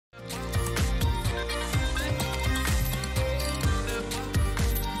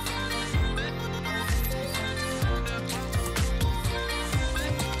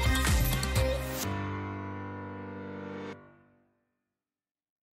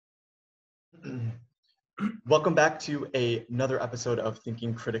Welcome back to another episode of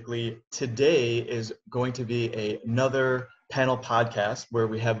Thinking Critically. Today is going to be another panel podcast where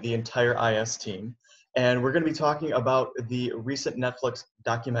we have the entire IS team, and we're going to be talking about the recent Netflix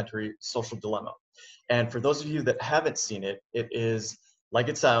documentary, Social Dilemma. And for those of you that haven't seen it, it is, like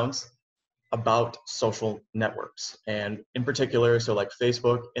it sounds, about social networks. And in particular, so like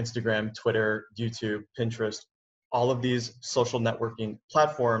Facebook, Instagram, Twitter, YouTube, Pinterest, all of these social networking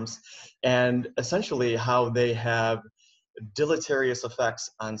platforms, and essentially how they have deleterious effects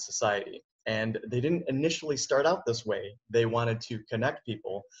on society. And they didn't initially start out this way. They wanted to connect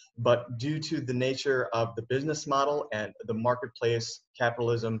people, but due to the nature of the business model and the marketplace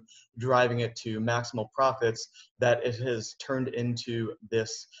capitalism driving it to maximal profits, that it has turned into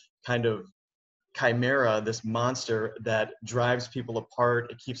this kind of chimera, this monster that drives people apart.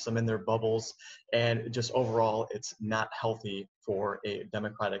 It keeps them in their bubbles, and just overall, it's not healthy for a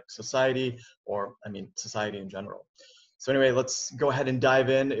democratic society, or society in general. So anyway, let's go ahead and dive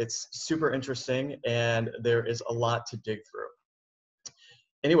in. It's super interesting, and there is a lot to dig through.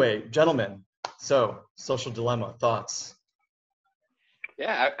 Anyway, gentlemen, so Social Dilemma, thoughts?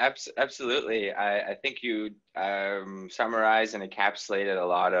 Yeah, absolutely. I think you summarized and encapsulated a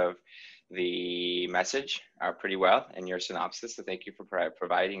lot of the message pretty well in your synopsis, so thank you for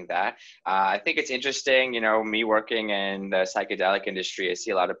providing that. I think it's interesting, me working in the psychedelic industry, I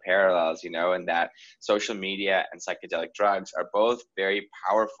see a lot of parallels, in that social media and psychedelic drugs are both very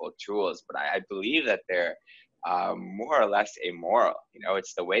powerful tools, but I believe that they're more or less amoral.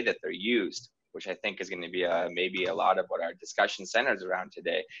 It's the way that they're used, which I think is going to be maybe a lot of what our discussion centers around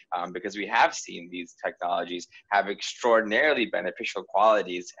today, because we have seen these technologies have extraordinarily beneficial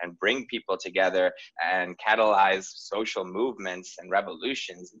qualities and bring people together and catalyze social movements and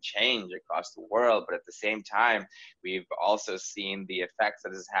revolutions and change across the world. But at the same time, we've also seen the effects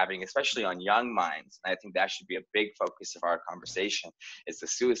that this is having, especially on young minds. And I think that should be a big focus of our conversation, is the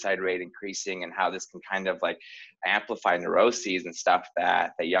suicide rate increasing and how this can kind of like amplify neuroses and stuff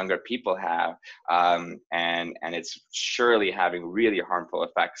that younger people have. And it's surely having really harmful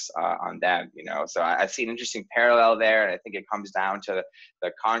effects on them, So I see an interesting parallel there, and I think it comes down to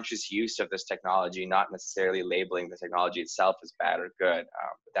the conscious use of this technology, not necessarily labeling the technology itself as bad or good.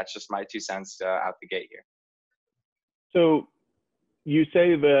 But that's just my 2 cents out the gate here. So you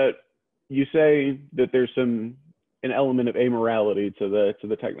say that there's an element of amorality to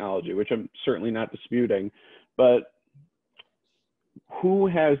the technology, which I'm certainly not disputing, but who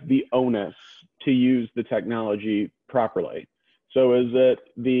has the onus to use the technology properly? So is it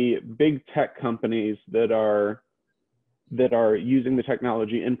the big tech companies that are using the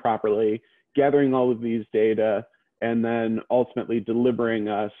technology improperly, gathering all of these data, and then ultimately delivering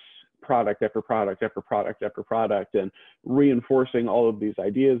us product after product after product after product, and reinforcing all of these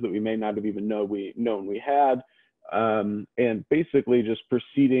ideas that we may not have even known we had, and basically just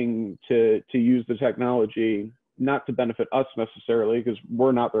proceeding to use the technology not to benefit us necessarily, because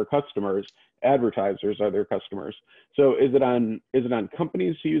we're not their customers. Advertisers are their customers. So is it on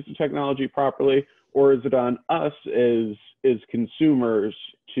companies to use the technology properly, or is it on us as consumers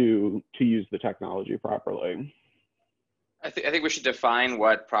to use the technology properly? I think we should define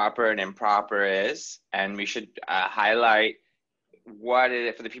what proper and improper is, and we should highlight what it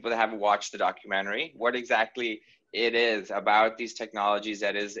is, for the people that haven't watched the documentary, what exactly it is about these technologies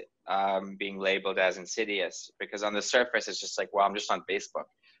that is being labeled as insidious. Because on the surface, it's just like, well, I'm just on Facebook.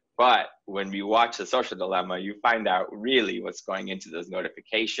 But when we watch The Social Dilemma, you find out really what's going into those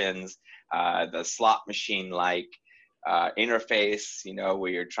notifications, the slot machine-like interface,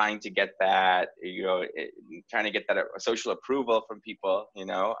 where you're trying to get that, social approval from people, and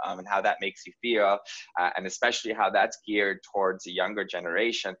how that makes you feel, and especially how that's geared towards a younger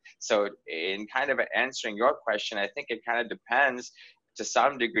generation. So in kind of answering your question, I think it kind of depends to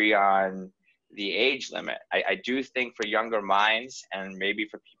some degree on the age limit. I do think for younger minds, and maybe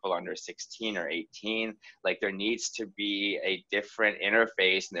for people under 16 or 18, like there needs to be a different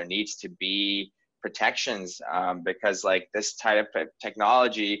interface, and there needs to be protections, because like this type of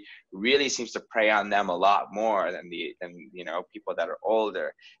technology really seems to prey on them a lot more than people that are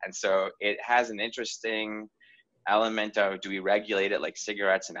older. And so it has an interesting element of, do we regulate it like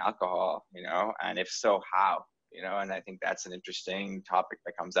cigarettes and alcohol, and if so, how, and I think that's an interesting topic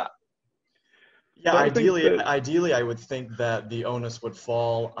that comes up. Yeah, ideally, I would think that the onus would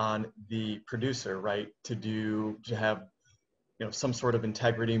fall on the producer, right, to have some sort of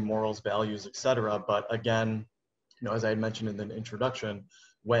integrity, morals, values, etc. But again, as I had mentioned in the introduction,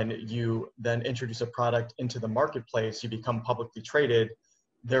 when you then introduce a product into the marketplace, you become publicly traded.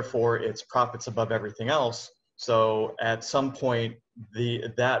 Therefore, it's profits above everything else. So at some point,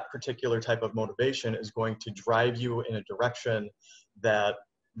 that particular type of motivation is going to drive you in a direction that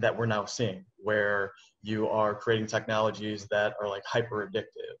we're now seeing, where you are creating technologies that are like hyper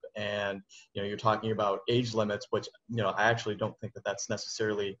addictive. And you're talking about age limits, which I actually don't think that that's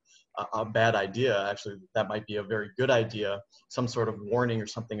necessarily a bad idea. Actually, that might be a very good idea, some sort of warning or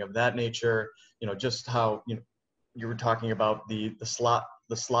something of that nature. Just how you were talking about the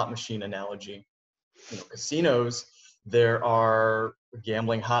slot machine analogy. Casinos, there are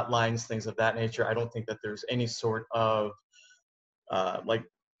gambling hotlines, things of that nature. I don't think that there's any sort of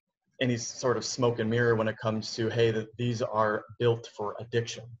any sort of smoke and mirror when it comes to, hey, that these are built for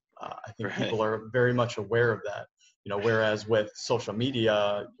addiction. I think people are very much aware of that. Whereas with social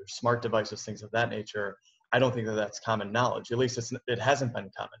media, your smart devices, things of that nature, I don't think that that's common knowledge. At least it hasn't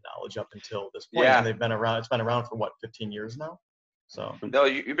been common knowledge up until this point. Yeah. And they've been around. It's been around for what, 15 years now. So no,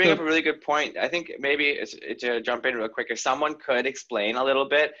 you bring up a really good point. I think maybe to jump in real quick, if someone could explain a little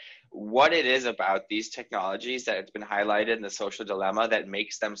bit what it is about these technologies that it's been highlighted in the social dilemma that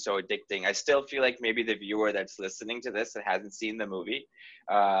makes them so addicting. I still feel like maybe the viewer that's listening to this that hasn't seen the movie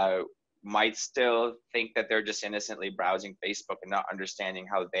might still think that they're just innocently browsing Facebook and not understanding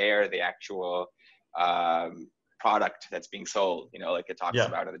how they're the actual product that's being sold, like it talks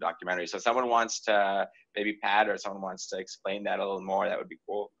about in the documentary. So someone wants to, maybe Pat or someone wants to explain that a little more, that would be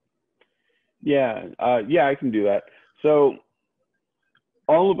cool. Yeah, I can do that. So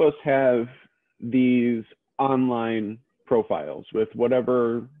all of us have these online profiles with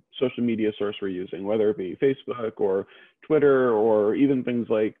whatever social media source we're using, whether it be Facebook or Twitter or even things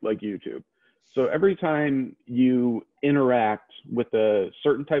like YouTube. So every time you interact with a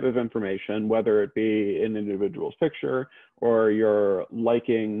certain type of information, whether it be an individual's picture or you're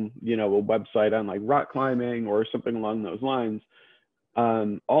liking, a website on like rock climbing or something along those lines,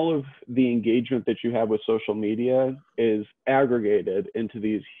 all of the engagement that you have with social media is aggregated into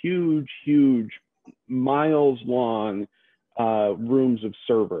these huge, miles long rooms of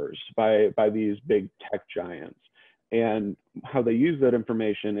servers by these big tech giants. And how they use that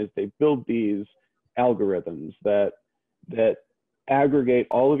information is they build these algorithms that aggregate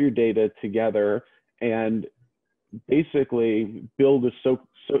all of your data together and basically build a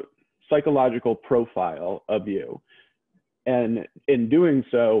psychological profile of you. And in doing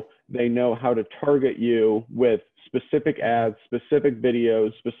so, they know how to target you with specific ads, specific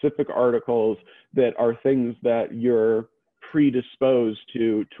videos, specific articles that are things that you're predisposed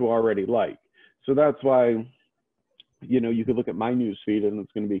to already like. So that's why you could look at my news feed and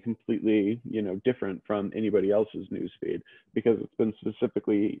it's going to be completely, different from anybody else's news feed because it's been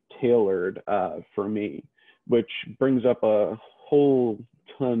specifically tailored for me, which brings up a whole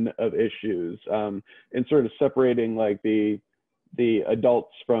ton of issues in sort of separating like the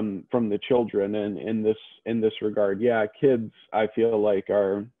adults from the children. And in this regard, yeah, kids, I feel like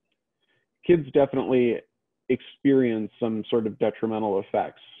kids definitely experience some sort of detrimental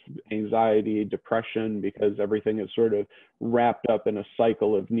effects, anxiety, depression, because everything is sort of wrapped up in a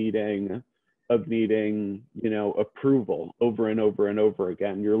cycle of needing, approval over and over and over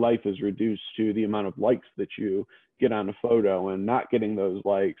again. Your life is reduced to the amount of likes that you get on a photo, and not getting those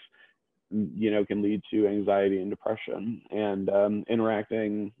likes, can lead to anxiety and depression. And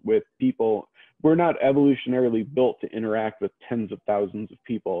interacting with people, we're not evolutionarily built to interact with tens of thousands of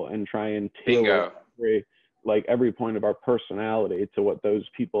people and try and tailor every point of our personality to what those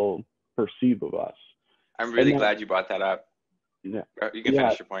people perceive of us. I'm really glad you brought that up. Yeah, you can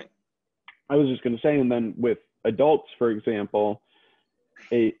finish your point. I was just going to say, and then with adults, for example,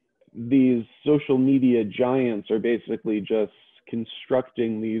 these social media giants are basically just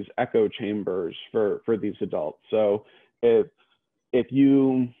constructing these echo chambers for these adults. So if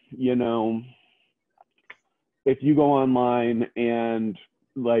you go online and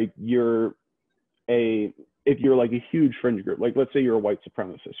if you're like a huge fringe group, like let's say you're a white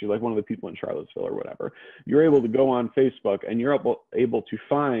supremacist, you're like one of the people in Charlottesville or whatever, you're able to go on Facebook and you're able to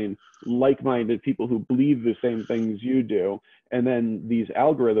find like-minded people who believe the same things you do. And then these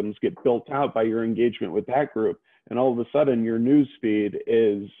algorithms get built out by your engagement with that group. And all of a sudden your news feed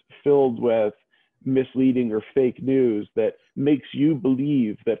is filled with misleading or fake news that makes you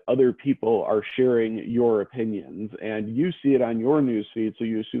believe that other people are sharing your opinions, and you see it on your news feed, so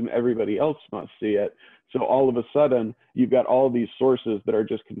you assume everybody else must see it. So all of a sudden you've got all these sources that are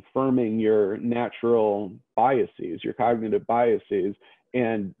just confirming your natural biases, your cognitive biases,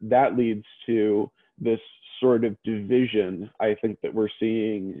 and that leads to this sort of division, I think, that we're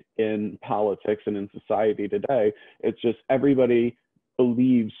seeing in politics and in society today. It's just everybody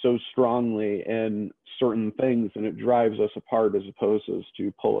believe so strongly in certain things, and it drives us apart as opposed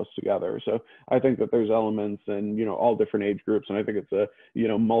to pull us together. So I think that there's elements in, you know, all different age groups, and I think it's a, you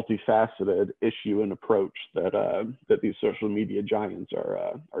know, multifaceted issue and approach that that these social media giants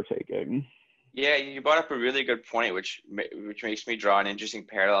are taking. Yeah, you brought up a really good point, which makes me draw an interesting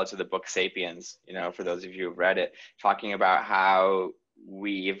parallel to the book *Sapiens*. You know, for those of you who've read it, talking about how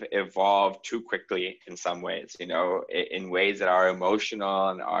we've evolved too quickly in some ways. You know, in ways that our emotional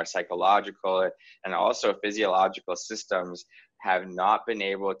and our psychological and also physiological systems have not been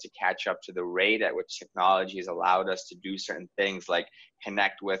able to catch up to the rate at which technology has allowed us to do certain things, like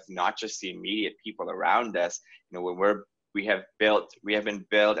connect with not just the immediate people around us. You know, when we have been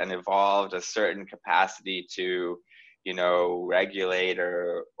built and evolved a certain capacity to, you know, regulate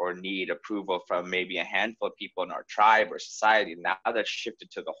or need approval from maybe a handful of people in our tribe or society. Now that's shifted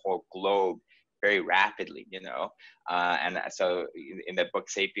to the whole globe very rapidly, you know. And so in the book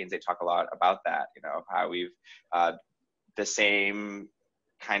 *Sapiens*, they talk a lot about that, you know, how we've the same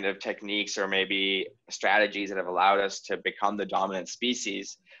kind of techniques or maybe strategies that have allowed us to become the dominant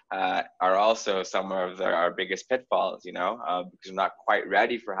species are also some of our biggest pitfalls, you know, because we're not quite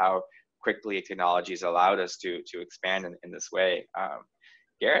ready for how quickly technology has allowed us to expand in this way.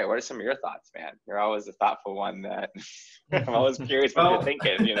 Garrett, what are some of your thoughts, man? You're always the thoughtful one that I'm always curious what you're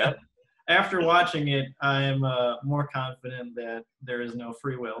thinking, you know? After watching it, I'm more confident that there is no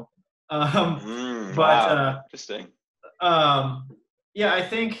free will. Wow, interesting. Yeah, I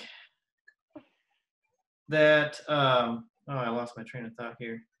think that, I lost my train of thought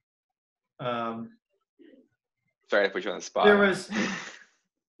here. Sorry to put you on the spot. There was,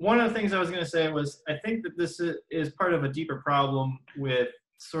 one of the things I was going to say was, I think that this is part of a deeper problem with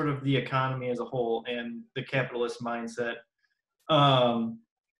sort of the economy as a whole and the capitalist mindset.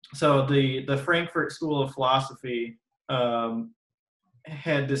 So the Frankfurt School of Philosophy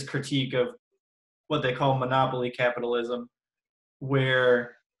had this critique of what they call monopoly capitalism,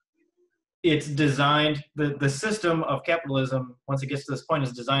 where it's designed, the system of capitalism, once it gets to this point,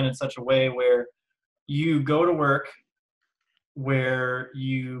 is designed in such a way where you go to work, where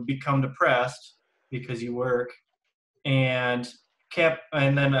you become depressed because you work, and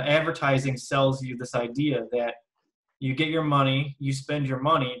then advertising sells you this idea that you get your money, you spend your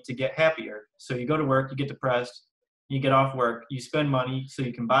money to get happier. So you go to work, you get depressed, you get off work, you spend money so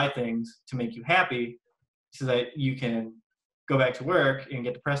you can buy things to make you happy, so that you can go back to work and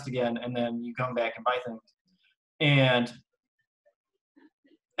get depressed again, and then you come back and buy things. And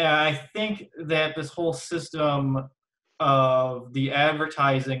I think that this whole system of the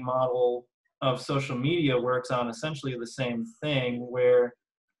advertising model of social media works on essentially the same thing, where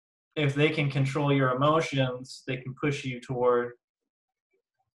if they can control your emotions, they can push you toward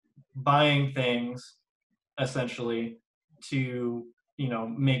buying things, essentially, to, you know,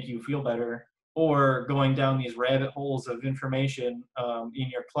 make you feel better, or going down these rabbit holes of information in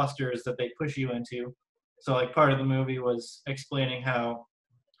your clusters that they push you into. So, like, part of the movie was explaining how,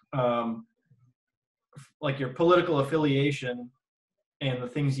 like, your political affiliation and the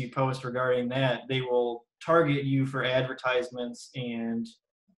things you post regarding that, they will target you for advertisements and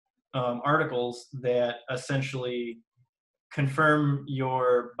articles that essentially confirm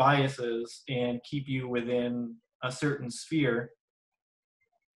your biases and keep you within a certain sphere.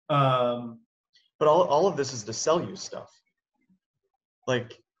 But all of this is to sell you stuff.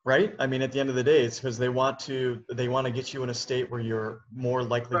 Like, right? I mean, at the end of the day, it's because they want to get you in a state where you're more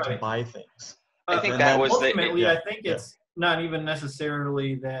likely to buy things. I think that was ultimately, I think it's not even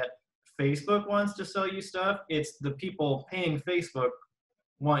necessarily that Facebook wants to sell you stuff. It's the people paying Facebook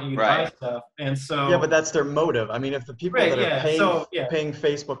want you to buy stuff. And so yeah, but that's their motive. I mean, if the people that are paying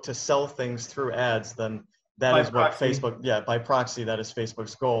Facebook to sell things through ads, then that is what Facebook, by proxy, that is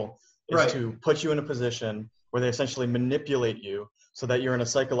Facebook's goal, is to put you in a position where they essentially manipulate you so that you're in a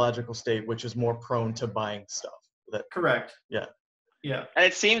psychological state which is more prone to buying stuff. Correct. Yeah. Yeah. And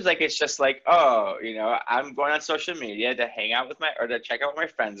it seems like it's just like, oh, you know, I'm going on social media to hang out with or to check out what my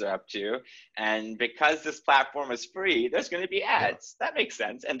friends are up to. And because this platform is free, there's going to be ads. That makes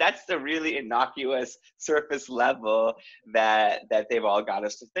sense. And that's the really innocuous surface level that they've all got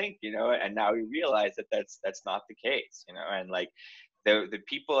us to think, you know, and now we realize that that's not the case, you know, and like the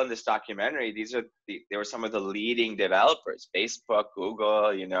people in this documentary, they were some of the leading developers, Facebook,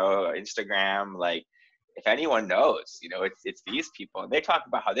 Google, you know, Instagram, like, if anyone knows, you know, it's these people, and they talk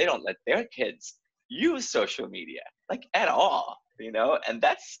about how they don't let their kids use social media, like, at all, you know, and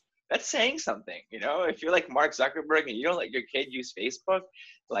that's saying something, you know. If you're like Mark Zuckerberg and you don't let your kid use Facebook,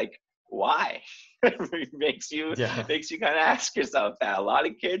 like, why? It makes you kind of ask yourself that. A lot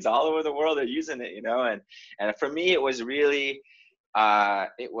of kids all over the world are using it, you know, and for me, it was really I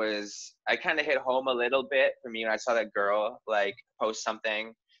kind of hit home a little bit for me when I saw that girl like post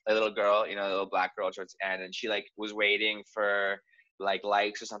something, a little girl, you know, the little black girl towards the end, and she like was waiting for like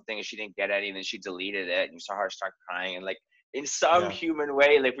likes or something, and she didn't get any, and then she deleted it, and you saw her start crying, and like in some Yeah. human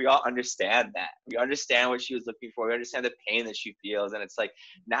way, like we all understand that. We understand what she was looking for. We understand the pain that she feels, and it's like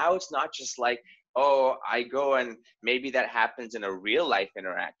now it's not just like, oh, I go and maybe that happens in a real life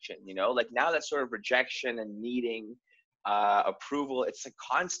interaction, you know, like now that sort of rejection and needing approval, it's a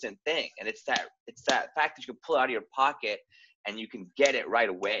constant thing, and it's that fact that you can pull it out of your pocket and you can get it right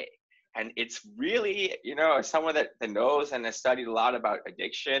away. And it's really, you know, as someone that knows and has studied a lot about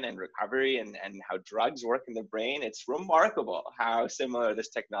addiction and recovery and how drugs work in the brain, it's remarkable how similar this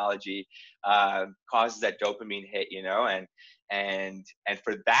technology causes that dopamine hit, you know. And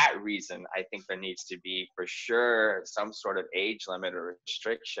for that reason, I think there needs to be for sure some sort of age limit or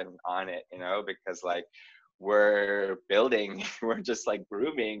restriction on it, you know, because like we're building, we're just like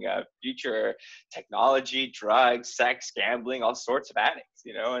grooming future technology, drugs, sex, gambling, all sorts of addicts,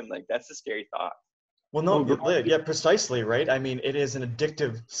 you know, and like that's a scary thought. Well, no, yeah, precisely, right? I mean, it is an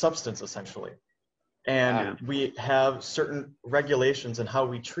addictive substance essentially. And Yeah. we have certain regulations in how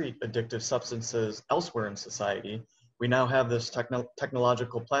we treat addictive substances elsewhere in society. We now have this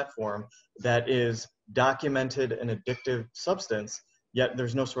technological platform that is documented an addictive substance, yet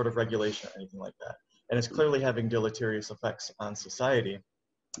there's no sort of regulation or anything like that. And it's clearly having deleterious effects on society.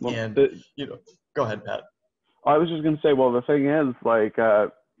 Well, And, you know, go ahead, Pat. I was just going to say, well, the thing is, like,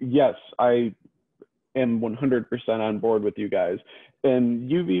 yes, I am 100% on board with you guys. And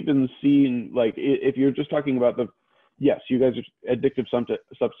you've even seen, like, if you're just talking about yes, you guys are addictive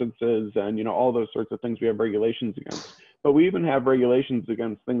substances and, you know, all those sorts of things we have regulations against. But we even have regulations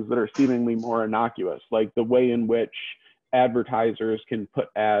against things that are seemingly more innocuous, like the way in which advertisers can put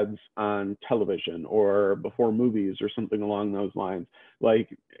ads on television or before movies or something along those lines. Like,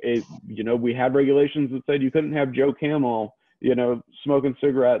 you know, we had regulations that said you couldn't have Joe Camel, you know, smoking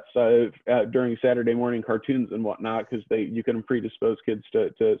cigarettes during Saturday morning cartoons and whatnot, because you couldn't predispose kids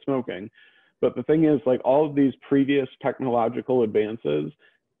to smoking. But the thing is, like, all of these previous technological advances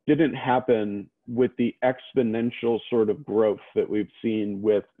didn't happen with the exponential sort of growth that we've seen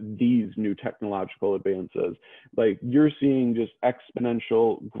with these new technological advances. Like, you're seeing just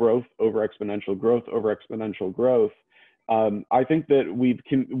exponential growth over exponential growth over exponential growth. I think that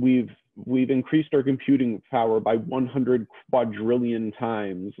we've increased our computing power by 100 quadrillion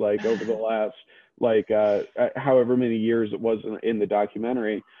times, like over the last however many years it was in the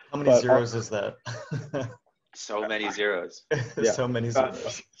documentary. How many zeros is that? So many zeros. Yeah. So many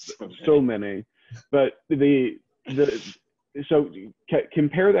zeros. So many. But so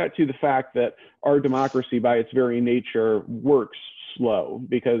compare that to the fact that our democracy by its very nature works slow,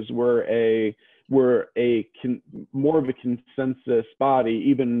 because we're more of a consensus body,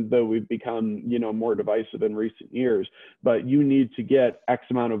 even though we've become, you know, more divisive in recent years. But you need to get X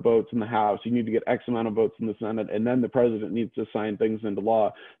amount of votes in the House, you need to get X amount of votes in the Senate, and then the president needs to sign things into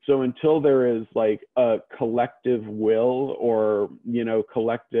law. So until there is like a collective will or, you know,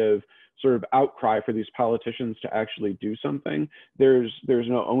 collective sort of outcry for these politicians to actually do something, there's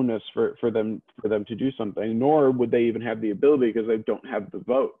no onus for them to do something, nor would they even have the ability, because they don't have the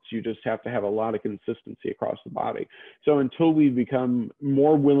votes. You just have to have a lot of consistency across the body. So until we become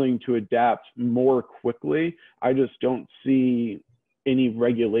more willing to adapt more quickly, I just don't see any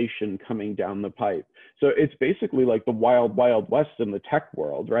regulation coming down the pipe. So it's basically like the wild, wild west in the tech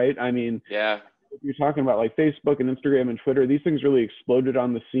world, right? I mean, yeah. You're talking about like Facebook and Instagram and Twitter, these things really exploded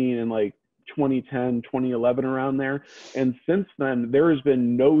on the scene in like 2010, 2011, around there. And since then, there has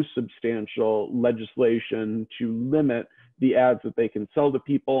been no substantial legislation to limit the ads that they can sell to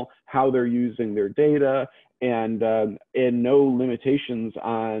people, how they're using their data, and no limitations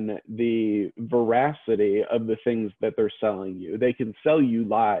on the veracity of the things that they're selling you. They can sell you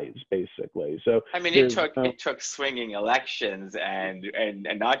lies, basically. So I mean, it took swinging elections and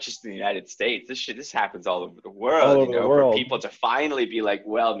not just in the United States. This happens all over the world. All over the world. For people to finally be like,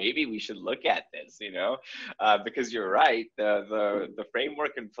 well, maybe we should look at this. You know, because you're right. The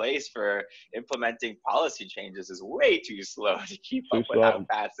framework in place for implementing policy changes is way too slow to keep up with how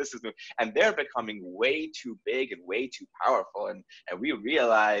fast this is moving, and they're becoming way too big and way too powerful. And we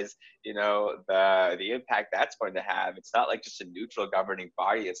realize, you know, the impact that's going to have. It's not like just a neutral governing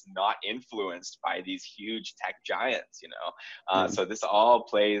body. It's not influenced by these huge tech giants, you know. So this all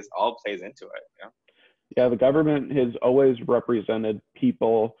plays into it, you know? Yeah, the government has always represented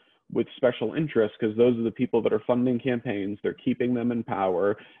people with special interests, because those are the people that are funding campaigns. They're keeping them in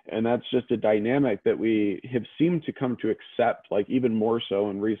power. And that's just a dynamic that we have seemed to come to accept, like even more so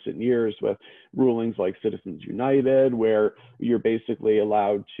in recent years with rulings like Citizens United, where you're basically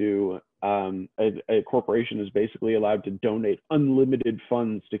allowed to, a corporation is basically allowed to donate unlimited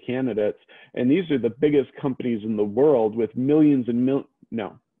funds to candidates. And these are the biggest companies in the world with billions and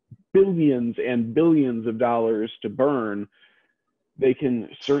billions of dollars to burn. They can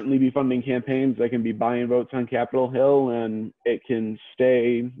certainly be funding campaigns. They can be buying votes on Capitol Hill, and it can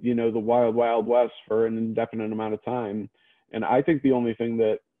stay, you know, the wild, wild west for an indefinite amount of time. And I think the only thing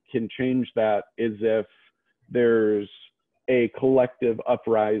that can change that is if there's a collective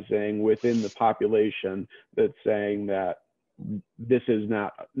uprising within the population that's saying that this is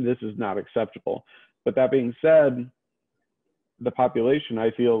not acceptable. But that being said, the population, I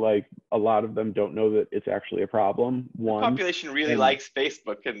feel like a lot of them don't know that it's actually a problem. The population really likes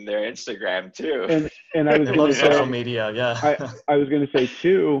Facebook and their Instagram too. And I was They going love to say, social media, yeah. I was going to say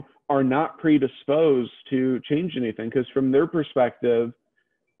too, are not predisposed to change anything, because from their perspective,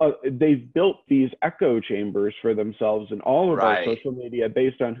 they've built these echo chambers for themselves in all of our social media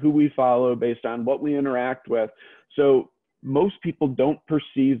based on who we follow, based on what we interact with. So most people don't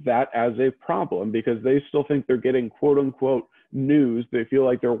perceive that as a problem because they still think they're getting quote unquote news. They feel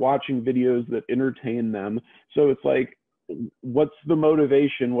like they're watching videos that entertain them. So it's like, what's the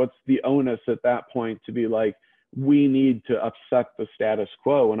motivation? What's the onus at that point to be like, we need to upset the status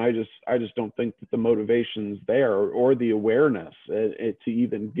quo? And I just don't think that the motivation's there, or the awareness to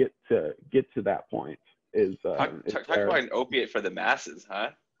even get to that point is talk about an opiate for the masses,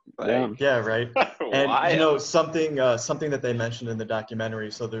 huh? Like, yeah, right. And you know, something that they mentioned in the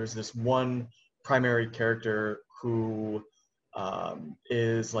documentary. So there's this one primary character who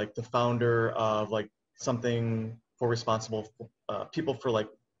is like the founder of like something for responsible people for like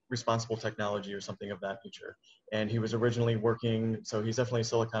responsible technology or something of that nature. And he was originally working, so he's definitely a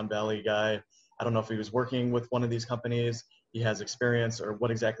Silicon Valley guy. I don't know if he was working with one of these companies. He has experience or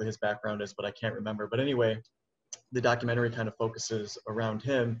what exactly his background is, but I can't remember. But anyway, the documentary kind of focuses around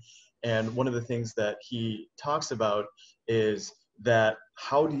him. And one of the things that he talks about is that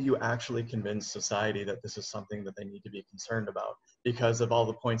how do you actually convince society that this is something that they need to be concerned about, because of all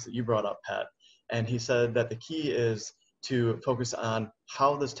the points that you brought up, Pat. And he said that the key is to focus on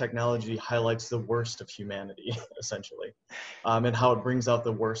how this technology highlights the worst of humanity, essentially, and how it brings out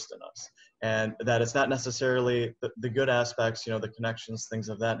the worst in us. And that it's not necessarily the good aspects, you know, the connections, things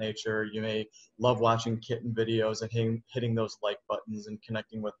of that nature. You may love watching kitten videos and hitting those like buttons and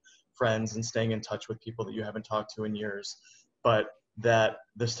connecting with friends and staying in touch with people that you haven't talked to in years. But that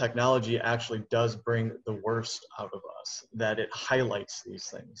this technology actually does bring the worst out of us, that it highlights these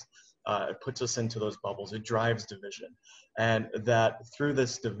things. It puts us into those bubbles. It drives division. And that through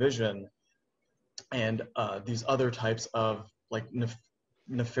this division and these other types of like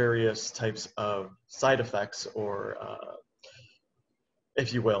nefarious types of side effects, or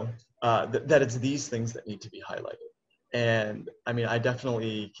if you will, that it's these things that need to be highlighted. And I mean, I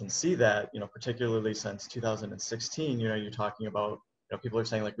definitely can see that, you know, particularly since 2016, you know, you're talking about, you know, people are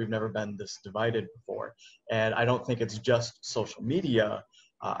saying like, we've never been this divided before. And I don't think it's just social media.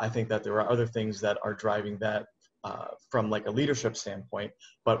 I think that there are other things that are driving that from like a leadership standpoint.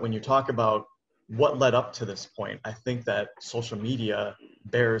 But when you talk about what led up to this point, I think that social media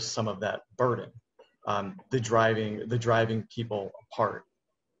bears some of that burden, the driving people apart.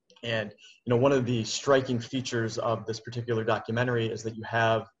 And you know, one of the striking features of this particular documentary is that you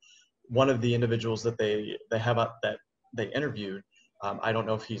have one of the individuals that they have that they interviewed. I don't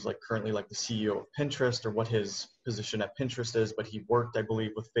know if he's like currently like the CEO of Pinterest or what his position at Pinterest is, but he worked, I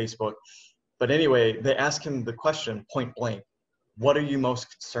believe, with Facebook. But anyway, they asked him the question point blank, what are you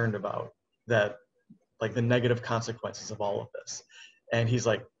most concerned about, that like the negative consequences of all of this? And he's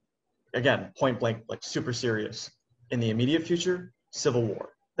like, again, point blank, like super serious. In the immediate future, civil war.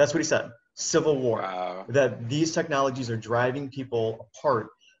 That's what he said, civil war. Wow. That these technologies are driving people apart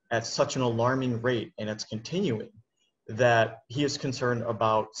at such an alarming rate, and it's continuing, that he is concerned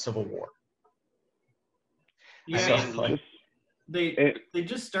about civil war. Yeah, So, like, they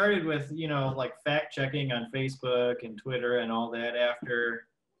just started with, you know, like fact checking on Facebook and Twitter and all that after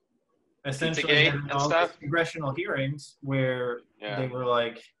essentially having all these congressional hearings where they were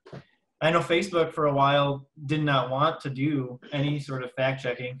like, I know Facebook for a while did not want to do any sort of fact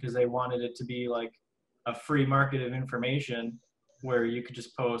checking because they wanted it to be like a free market of information where you could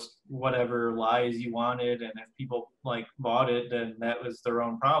just post whatever lies you wanted, and if people like bought it, then that was their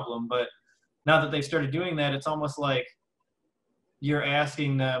own problem. But now that they started doing that, it's almost like you're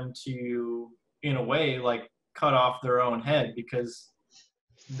asking them to, in a way, like cut off their own head, because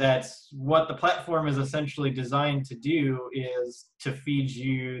that's what the platform is essentially designed to do, is to feed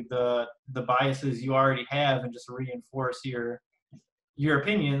you the biases you already have and just reinforce your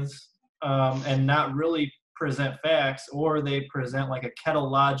opinions, and not really present facts, or they present like a kettle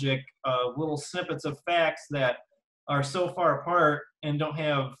logic, little snippets of facts that are so far apart and don't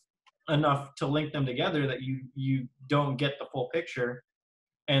have enough to link them together that you don't get the full picture.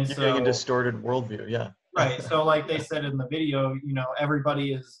 And You're getting a so, distorted worldview, yeah. right, so like they said in the video,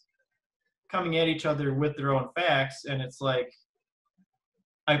 everybody is coming at each other with their own facts, and it's like,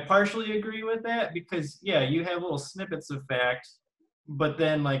 I partially agree with that, because yeah, you have little snippets of facts, but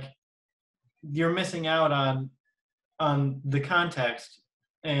then like you're missing out on the context.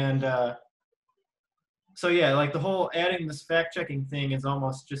 And so yeah, like the whole adding this fact checking thing is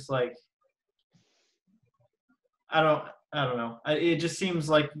almost just like, I don't know. It just seems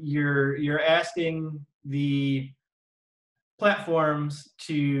like you're asking the platforms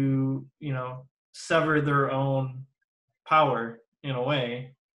to, sever their own power in a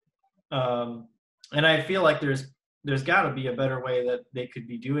way. And I feel like there's got to be a better way that they could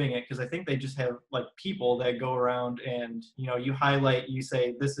be doing it, because I think they just have like people that go around and you highlight, you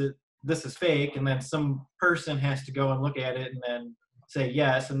say this is fake, and then some person has to go and look at it and then say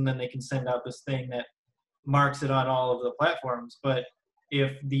yes, and then they can send out this thing that marks it on all of the platforms. But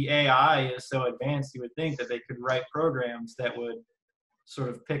if the AI is so advanced, you would think that they could write programs that would sort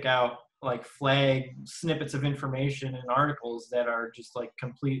of pick out like flag snippets of information in articles that are just like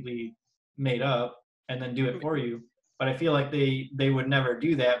completely made up and then do it for you. But I feel like they would never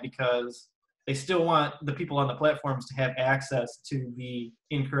do that, because they still want the people on the platforms to have access to the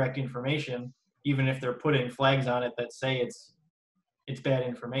incorrect information, even if they're putting flags on it that say it's bad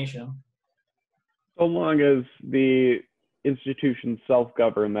information. So long as the institutions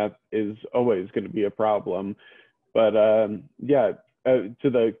self-govern, that is always going to be a problem. But yeah, to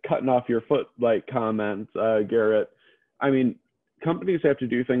the cutting off your foot like comment, Garrett, I mean, companies have to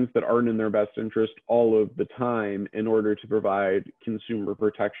do things that aren't in their best interest all of the time in order to provide consumer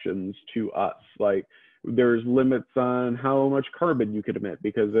protections to us. Like, there's limits on how much carbon you could emit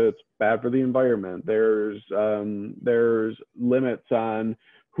because it's bad for the environment. There's limits on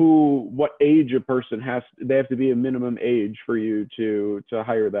what age a person has. They have to be a minimum age for you to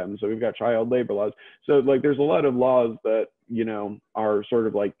hire them. So we've got child labor laws. So like there's a lot of laws that are sort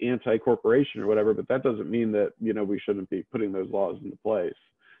of like anti-corporation or whatever, but that doesn't mean that we shouldn't be putting those laws into place.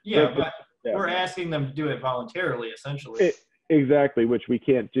 Yeah, but we're asking them to do it voluntarily, essentially. Exactly, which we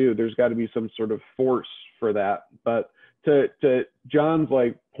can't do. There's got to be some sort of force for that. But to John's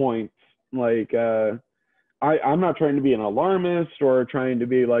like points, like I'm not trying to be an alarmist or trying to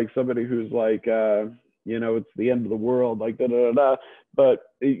be like somebody who's like it's the end of the world, like da da da da. But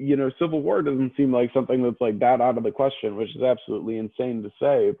civil war doesn't seem like something that's like that out of the question, which is absolutely insane to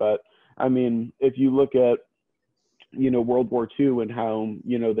say. But I mean, if you look at World War II and how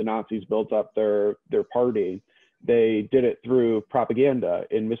the Nazis built up their party, they did it through propaganda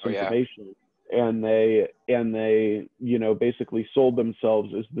and misinformation. Oh, yeah. And they basically sold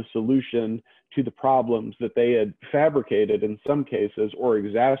themselves as the solution to the problems that they had fabricated in some cases, or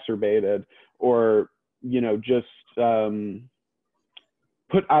exacerbated, or just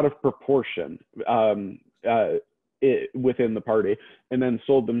put out of proportion within the party, and then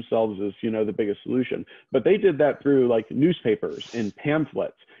sold themselves as the biggest solution. But they did that through like newspapers and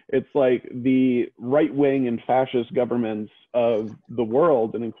pamphlets. It's like the right-wing and fascist governments of the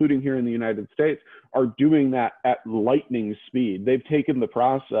world, and including here in the United States, are doing that at lightning speed. They've taken the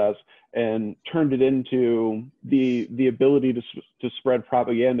process and turned it into the ability to spread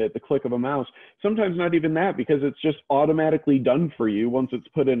propaganda at the click of a mouse. Sometimes not even that, because it's just automatically done for you once it's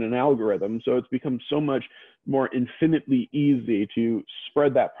put in an algorithm. So it's become so much more infinitely easy to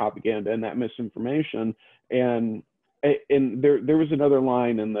spread that propaganda and that misinformation. And there was another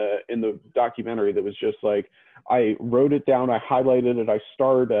line in the documentary that was just like, I wrote it down, I highlighted it, I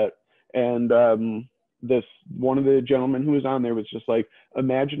starred it, and one of the gentlemen who was on there was just like,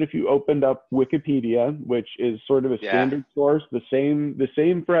 imagine if you opened up Wikipedia, which is sort of a standard source, the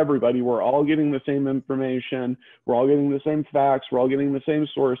same for everybody. We're all getting the same information, we're all getting the same facts, we're all getting the same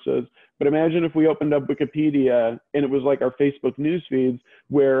sources. But imagine if we opened up Wikipedia and it was like our Facebook news feeds,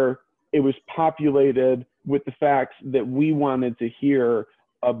 where it was populated with the facts that we wanted to hear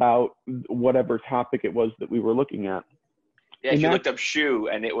about whatever topic it was that we were looking at. Yeah, if you looked up shoe,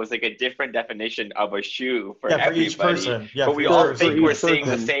 and it was like a different definition of a shoe for everybody. Each person. Yeah, but we all think we're seeing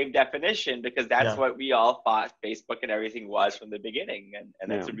the same definition, because that's what we all thought Facebook and everything was from the beginning.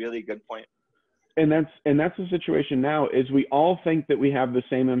 And that's a really good point. that's the situation now, is we all think that we have the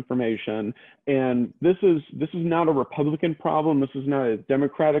same information, and this is not a Republican problem, this is not a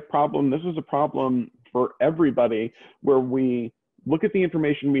Democratic problem, this is a problem for everybody, where we look at the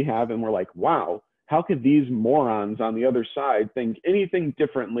information we have and we're like, wow, how could these morons on the other side think anything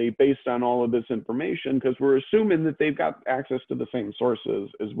differently based on all of this information? Because we're assuming that they've got access to the same sources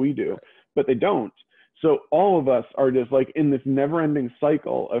as we do, but they don't. So all of us are just like in this never-ending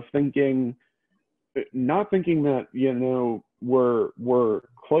cycle of thinking, not thinking that, you know, we're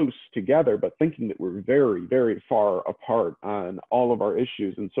close together, but thinking that we're very, very far apart on all of our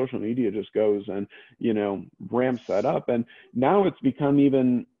issues. And social media just goes and, you know, ramps that up. And now it's become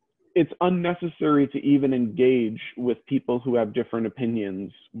even, it's unnecessary to even engage with people who have different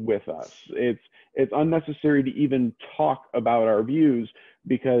opinions with us. It's unnecessary to even talk about our views,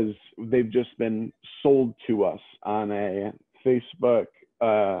 because they've just been sold to us on a Facebook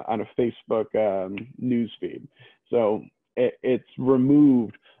news feed. So it's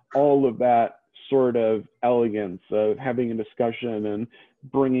removed all of that sort of elegance of having a discussion and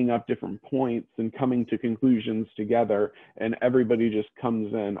bringing up different points and coming to conclusions together, and everybody just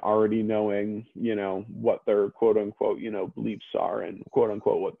comes in already knowing, you know, what their quote unquote, you know, beliefs are, and quote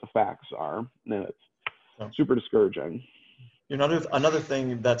unquote what the facts are. And it's super discouraging. You know, another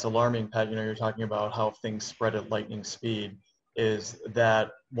thing that's alarming, Pat, you know, you're talking about how things spread at lightning speed, is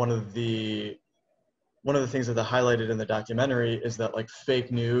that one of the things that they highlighted in the documentary is that like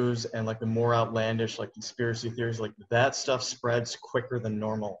fake news and like the more outlandish like conspiracy theories, like that stuff spreads quicker than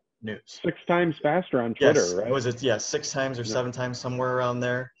normal news. 6 times faster on Twitter, yes, right? Was it 6 times or 7 times, somewhere around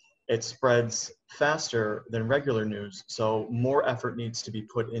there? It spreads faster than regular news, so more effort needs to be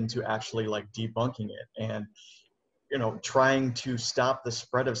put into actually like debunking it and, you know, trying to stop the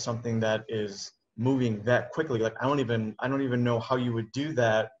spread of something that is moving that quickly. Like I don't even know how you would do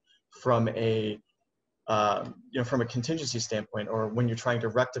that from a you know, from a contingency standpoint, or when you're trying to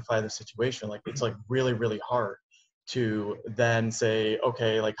rectify the situation. Like it's like really, really hard to then say,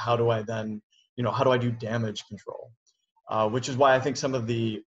 okay, like how do I then, you know, how do I do damage control? Which is why I think some of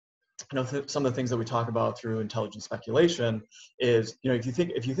the, you know, some of the things that we talk about through intelligent speculation is, you know, if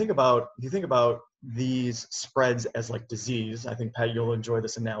you think about these spreads as like disease, I think, Pat, you'll enjoy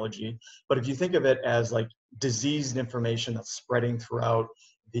this analogy, but if you think of it as like diseased information that's spreading throughout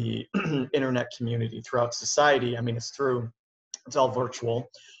the internet community, throughout society, I mean, it's all virtual.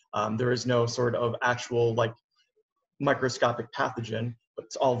 There is no sort of actual like microscopic pathogen, but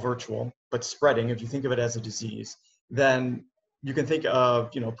it's all virtual, but spreading. If you think of it as a disease, then you can think of,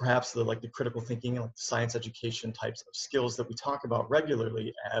 you know, perhaps the critical thinking and like the science education types of skills that we talk about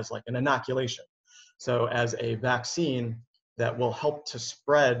regularly as like an inoculation. So as a vaccine that will help to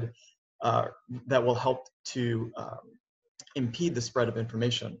spread, that will help to impede the spread of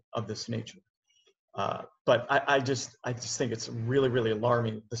information of this nature. But I just think it's really, really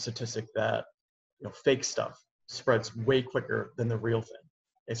alarming, the statistic that, you know, fake stuff spreads way quicker than the real thing.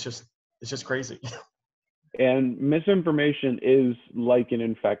 It's just crazy. And misinformation is like an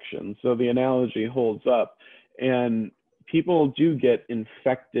infection. So the analogy holds up, and people do get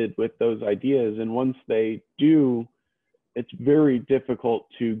infected with those ideas. And once they do, it's very difficult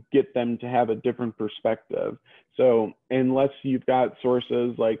to get them to have a different perspective. So unless you've got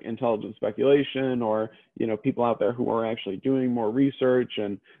sources like intelligent speculation, or, you know, people out there who are actually doing more research,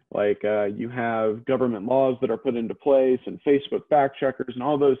 and like you have government laws that are put into place, and Facebook fact checkers and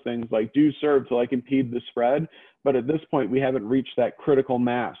all those things like do serve to like impede the spread. But at this point, we haven't reached that critical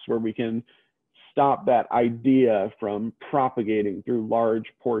mass where we can stop that idea from propagating through large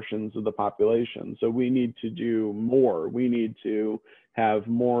portions of the population. So we need to do more. We need to have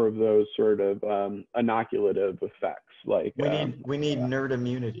more of those sort of inoculative effects. Like we need nerd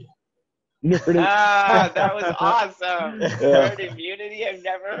immunity. That was awesome. Nerd immunity. I've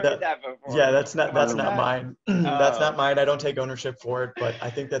never heard that before. Yeah, that's not mine. That's not mine. I don't take ownership for it, but I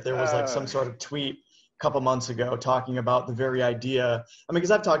think that there was like some sort of tweet a couple months ago talking about the very idea. I mean, because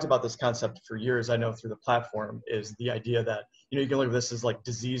I've talked about this concept for years, I know, through the platform, is the idea that, you know, you can look at this as like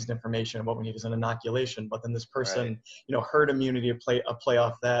diseased information, and what we need is an inoculation. But then this person, right, you know, herd immunity, a play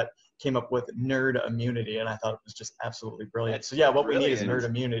off that, came up with nerd immunity, and I thought it was just absolutely brilliant. That's so yeah, what brilliant. We need is nerd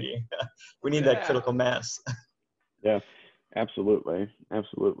immunity. We need that critical mass. Yeah, absolutely.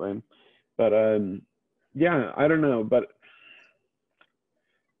 But yeah, I don't know, but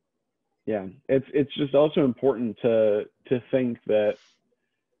yeah, it's just also important to think that,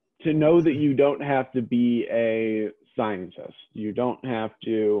 to know that you don't have to be a scientist. You don't have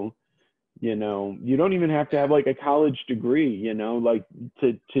to You know, you don't even have to have like a college degree, you know, like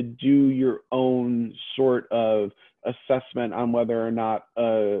to do your own sort of assessment on whether or not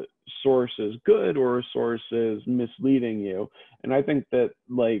a source is good or a source is misleading you. And I think that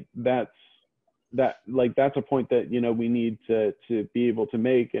like that's a point that, you know, we need to be able to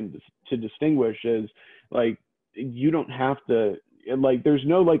make and to distinguish is like, you don't have to, like, there's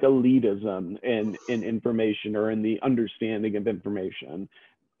no like elitism in information or in the understanding of information.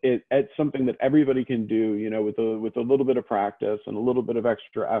 It's something that everybody can do, you know, with a little bit of practice and a little bit of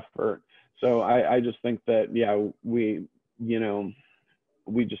extra effort. So I just think that, yeah, we, you know,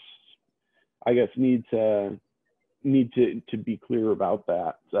 we just, I guess, need to be clear about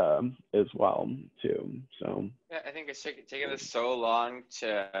that as well too. So yeah, I think it's taken us so long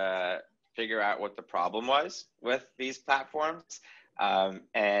to figure out what the problem was with these platforms,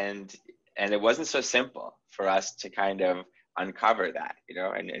 and it wasn't so simple for us to kind of uncover that, you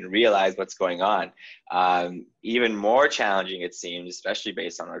know, and realize what's going on. Even more challenging, it seems, especially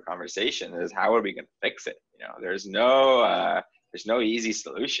based on our conversation, is how are we going to fix it? You know, there's no easy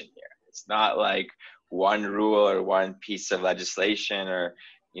solution here. It's not like one rule or one piece of legislation, or,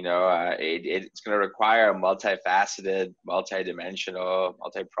 you know, it's going to require a multifaceted, multidimensional,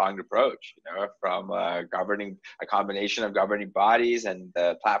 multi-pronged approach, you know, from a combination of governing bodies and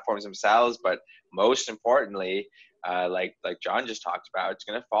the platforms themselves. But most importantly, like John just talked about, it's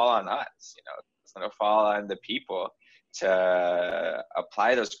going to fall on us. You know, it's going to fall on the people to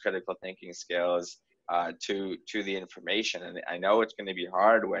apply those critical thinking skills to the information. And I know it's going to be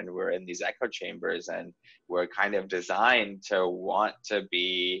hard when we're in these echo chambers and we're kind of designed to want to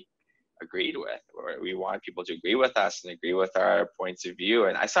be agreed with, or we want people to agree with us and agree with our points of view.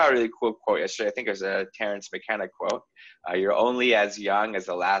 And I saw a really cool quote yesterday. I think it was a Terence McKenna quote. You're only as young as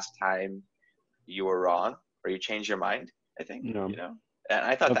the last time you were wrong or you changed your mind, I think, yeah, you know. And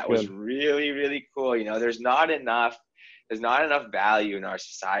I thought that's that was good. really, really cool. You know, there's not enough value in our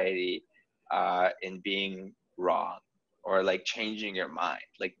society in being wrong or like changing your mind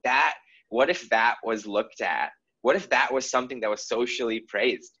like that. What if that was looked at? What if that was something that was socially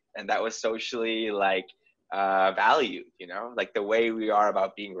praised and that was socially like valued, you know, like the way we are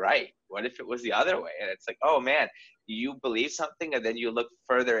about being right? What if it was the other way? And it's like, oh man, you believe something and then you look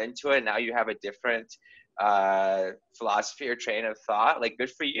further into it and now you have a different philosophy or train of thought. Like,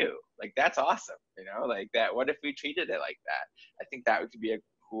 good for you. Like, that's awesome, you know, like that. What if we treated it like that? I think that would be a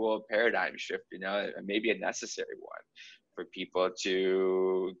cool paradigm shift, you know, maybe a necessary one for people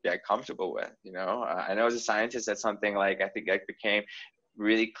to get comfortable with, you know. I know as a scientist, that's something like I think that became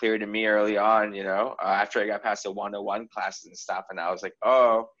really clear to me early on, you know, after I got past the 101 classes and stuff. And I was like,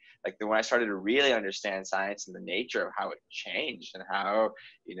 oh, like when I started to really understand science and the nature of how it changed and how,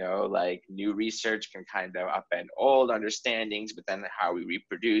 you know, like new research can kind of upend old understandings, but then how we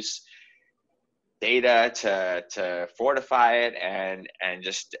reproduce data to fortify it and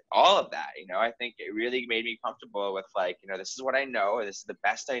just all of that, you know. I think it really made me comfortable with like, you know, this is what I know, this is the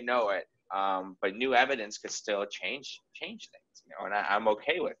best I know it, but new evidence could still change things, you know, and I'm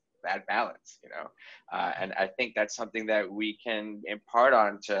okay with that balance, you know. And I think that's something that we can impart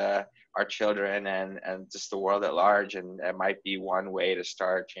on to our children and just the world at large, and it might be one way to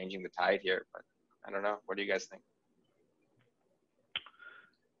start changing the tide here. But I don't know, what do you guys think?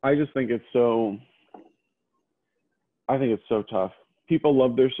 I just think it's so tough. People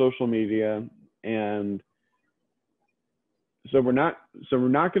love their social media, and so we're not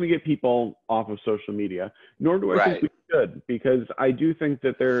going to get people off of social media, nor do I think we should, because I do think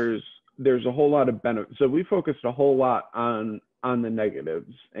that there's a whole lot of benefit. So we focused a whole lot on the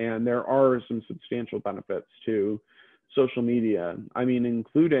negatives, and there are some substantial benefits to social media. I mean,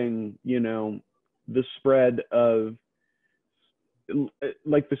 including, you know, the spread of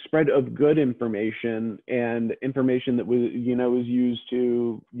good information and information that was, you know, was used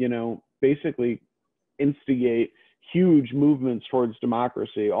to, you know, basically instigate huge movements towards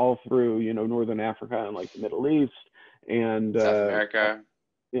democracy all through, you know, Northern Africa and like the Middle East and South America.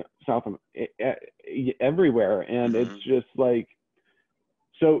 Yeah, everywhere. And it's just like,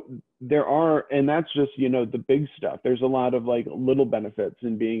 so there are, and that's just, you know, the big stuff. There's a lot of like little benefits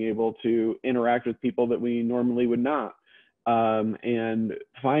in being able to interact with people that we normally would not. And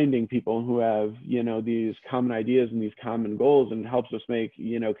finding people who have, you know, these common ideas and these common goals, and it helps us make,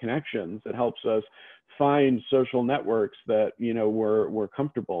 you know, connections. It helps us find social networks that, you know, we're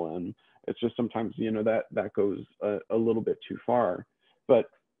comfortable in. It's just sometimes, you know, that goes a little bit too far. But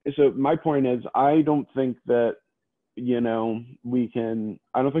so my point is, I don't think that, you know,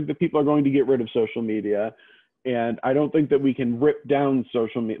 I don't think that people are going to get rid of social media. And I don't think that we can rip down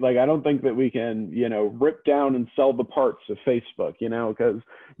social media. Like, I don't think that we can, rip down and sell the parts of Facebook, because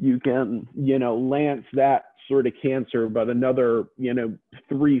you can, lance that sort of cancer, but another,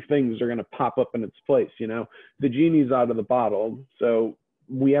 3 things are going to pop up in its place. The genie's out of the bottle. So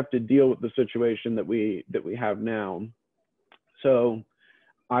we have to deal with the situation that we have now. So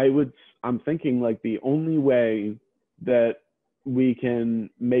I'm thinking like the only way that we can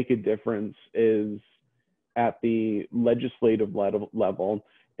make a difference is at the legislative level,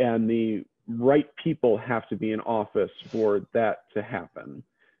 and the right people have to be in office for that to happen.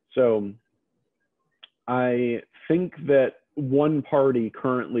 So I think that one party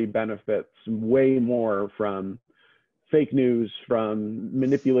currently benefits way more from fake news, from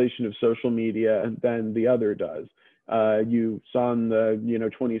manipulation of social media than the other does. You saw in the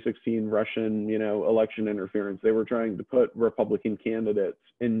 2016 Russian election interference, they were trying to put Republican candidates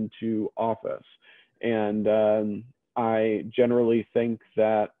into office. And I generally think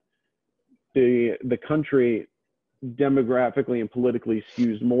that the country demographically and politically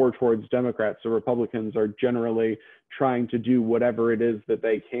skews more towards Democrats. So Republicans are generally trying to do whatever it is that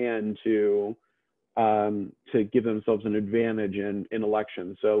they can to give themselves an advantage in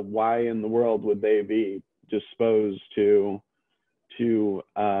elections. So why in the world would they be disposed to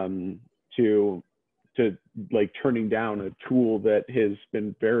like turning down a tool that has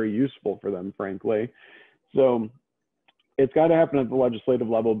been very useful for them, frankly? So it's got to happen at the legislative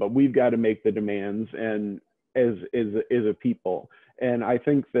level, but we've got to make the demands, and as a people. And I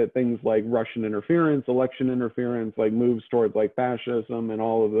think that things like Russian interference, election interference, like moves towards like fascism and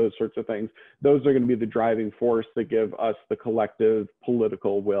all of those sorts of things, those are going to be the driving force that give us the collective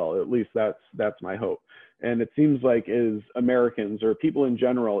political will. At least that's my hope. And it seems like as Americans or people in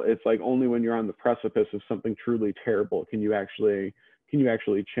general, it's like only when you're on the precipice of something truly terrible can you actually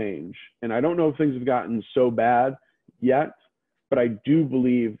change. And I don't know if things have gotten so bad yet, but I do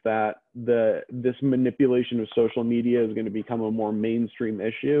believe that this manipulation of social media is going to become a more mainstream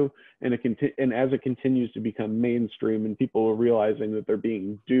issue, and as it continues to become mainstream and people are realizing that they're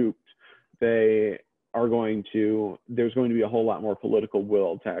being duped, there's going to be a whole lot more political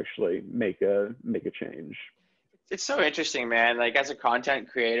will to actually make a change. It's so interesting, man. Like, as a content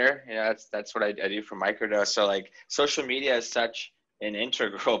creator, that's what I do for Microdose. So like, social media is such an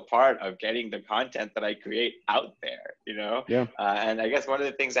integral part of getting the content that I create out there, Yeah. And I guess one of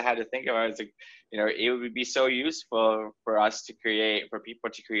the things I had to think about is like, it would be so useful for people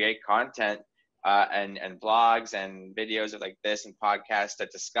to create content and blogs and videos like this and podcasts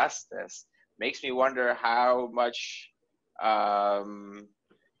that discuss this. Makes me wonder how much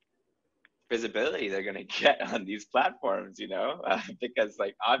visibility they're going to get on these platforms, because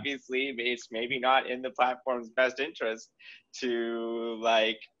like, obviously it's maybe not in the platform's best interest to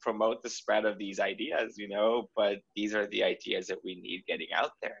like promote the spread of these ideas, but these are the ideas that we need getting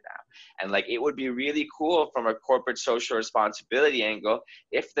out there now. And like, it would be really cool from a corporate social responsibility angle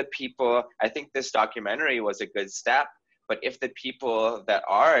if the people, I think this documentary was a good step, but if the people that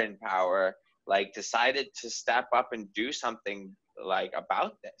are in power like decided to step up and do something like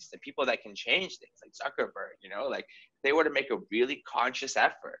about this, the people that can change things like Zuckerberg, like they were to make a really conscious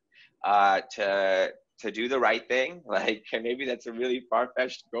effort to do the right thing. Like, and maybe that's a really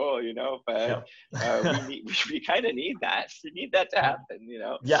far-fetched goal, but we kind of need that. We need that to happen,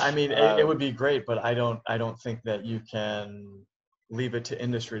 Yeah, I mean, it would be great, but I don't think that you can leave it to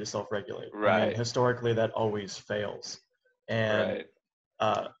industry to self-regulate. Right. I mean, historically that always fails. And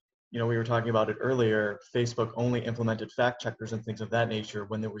right. we were talking about it earlier. Facebook only implemented fact checkers and things of that nature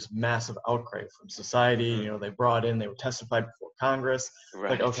when there was massive outcry from society. Mm-hmm. They were testified before Congress.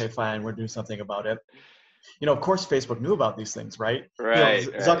 Right. Like, okay, fine, we're doing something about it. Of course, Facebook knew about these things, right? Right.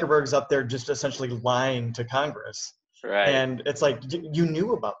 Zuckerberg's up there just essentially lying to Congress. Right. And it's like, you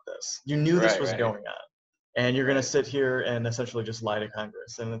knew about this. You knew this was going on. And you're going to sit here and essentially just lie to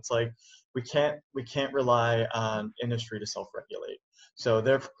Congress. And it's like, we can't rely on industry to self-regulate. So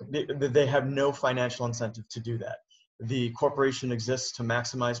they have no financial incentive to do that. The corporation exists to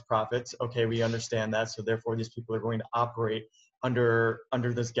maximize profits. Okay, we understand that. So therefore, these people are going to operate under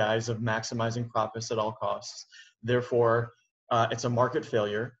this guise of maximizing profits at all costs. Therefore, it's a market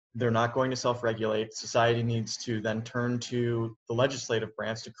failure. They're not going to self-regulate. Society needs to then turn to the legislative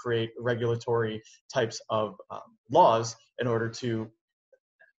branch to create regulatory types of laws in order to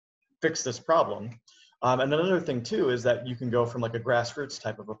fix this problem. And another thing too is that you can go from like a grassroots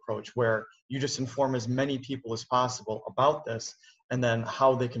type of approach where you just inform as many people as possible about this and then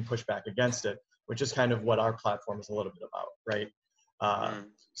how they can push back against it, which is kind of what our platform is a little bit about, right?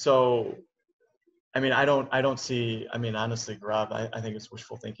 So I mean, I don't see. I mean, honestly, Rob, I think it's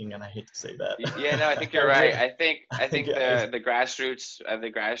wishful thinking, and I hate to say that. Yeah, no, I think you're I right. really- I think yeah, the grassroots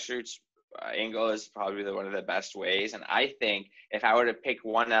angle is probably one of the best ways. And I think if I were to pick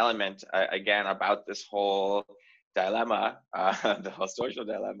one element again about this whole dilemma, the whole social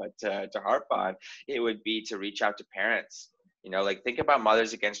dilemma to harp on, it would be to reach out to parents. You know, like think about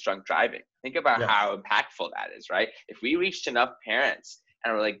Mothers Against Drunk Driving. Think about yeah, how impactful that is, right? If we reached enough parents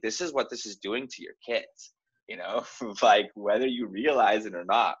and we're like, this is what this is doing to your kids, you know, like whether you realize it or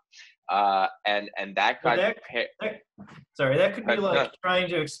not. And that But got that could be like no, trying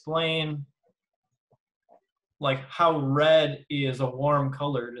to explain like how red is a warm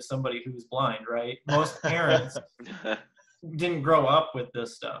color to somebody who's blind, right? Most parents didn't grow up with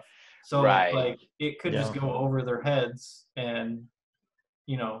this stuff. So right. like it could just yeah. go over their heads and,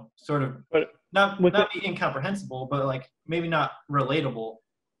 you know, sort of But not with be incomprehensible, but like maybe not relatable.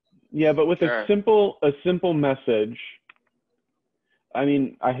 yeah, but with Sure. a simple message. I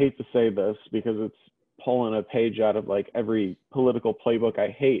mean, I hate to say this because it's pulling a page out of like every political playbook I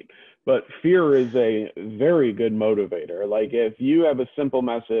hate, but fear is a very good motivator. Like if you have a simple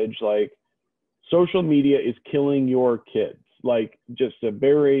message like social media is killing your kids, like just a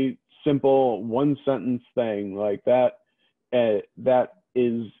very simple one sentence thing like that, that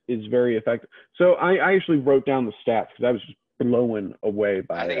is very effective. So I actually wrote down the stats because I was just blown away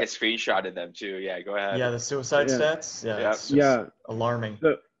by I think it. it screenshotted them too. Yeah, go ahead. Yeah, the suicide Yeah. stats. Yeah, Yep. it's just Yeah. alarming.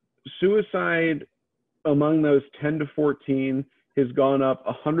 So suicide among those 10 to 14 has gone up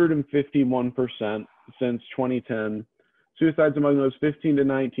 151% since 2010. Suicides among those 15 to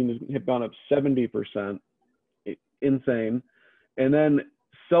 19 have gone up 70%. Insane. And then 10 to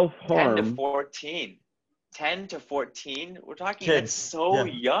self-harm. 14. 10 to 14. We're talking Kids, that's so yeah.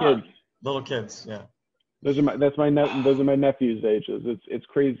 young. Kids. Little kids. Yeah. Those are my nephew's ages. It's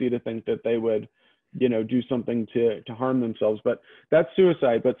crazy to think that they would, you know, do something to harm themselves. But that's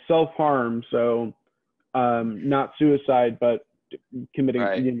suicide. But self-harm, so not suicide, but committing,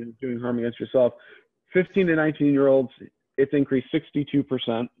 Right. you know, doing harm against yourself. 15 to 19-year-olds, it's increased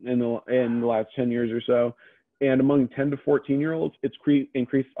 62% in the last 10 years or so. And among 10 to 14-year-olds, it's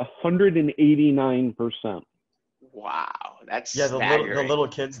increased 189%. Wow, that's Yeah, staggering. the little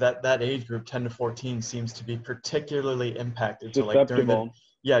kids, that age group, 10 to 14, seems to be particularly impacted. So like during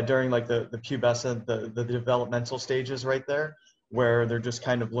Susceptible. like the pubescent, the developmental stages right there, where they're just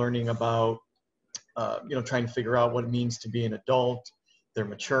kind of learning about, you know, trying to figure out what it means to be an adult. They're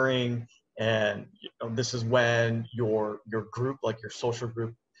maturing, and you know, this is when your group, like your social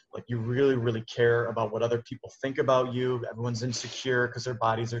group, like you really care about what other people think about you. Everyone's insecure because their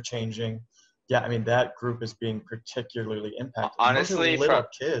bodies are changing. Yeah, I mean that group is being particularly impacted. And those are Honestly, little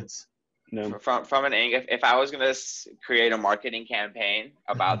kids. No. from an angle, if I was going to create a marketing campaign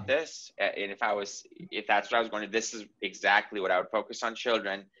about this, and if that's what I was going to, this is exactly what I would focus on: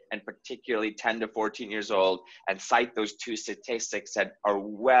 children, and particularly 10 to 14 years old, and cite those two statistics that are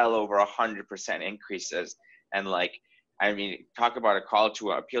well over 100% increases. And like, I mean, talk about a call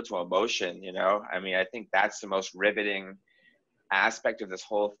to appeal to emotion, you know? I mean, I think that's the most riveting aspect of this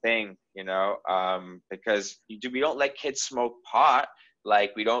whole thing, you know, because we don't let kids smoke pot,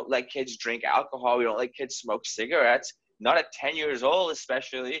 like we don't let kids drink alcohol, we don't let kids smoke cigarettes, not at 10 years old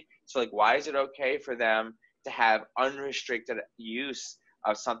especially. So like, why is it okay for them to have unrestricted use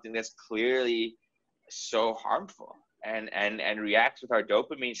of something that's clearly so harmful and reacts with our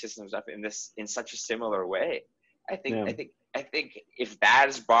dopamine systems up in such a similar way? I think if that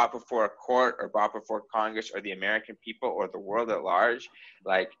is brought before a court or brought before Congress or the American people or the world at large,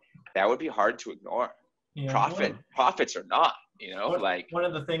 like that would be hard to ignore. Yeah. Profits or not, you know, like one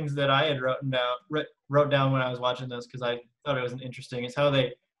of the things that I had wrote down when I was watching this, because I thought it was interesting, is how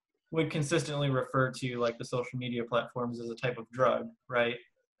they would consistently refer to like the social media platforms as a type of drug, right?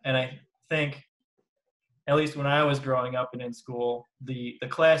 And I think, at least when I was growing up and in school, the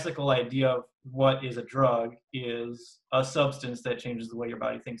classical idea of what is a drug is a substance that changes the way your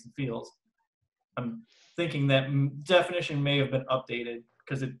body thinks and feels. I'm thinking that definition may have been updated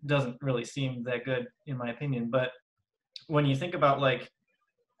because it doesn't really seem that good in my opinion. But when you think about like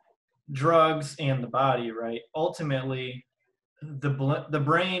drugs and the body, right? Ultimately, the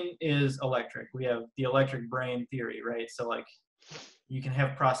brain is electric. We have the electric brain theory, right? So like you can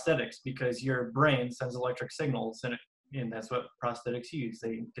have prosthetics because your brain sends electric signals, and that's what prosthetics use.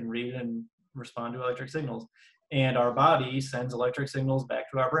 They can read and respond to electric signals, and our body sends electric signals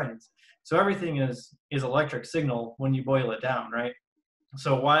back to our brains. So everything is electric signal when you boil it down, right?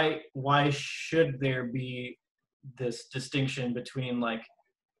 So why should there be this distinction between like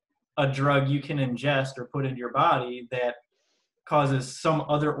a drug you can ingest or put into your body that causes some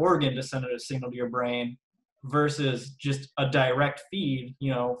other organ to send a signal to your brain versus just a direct feed,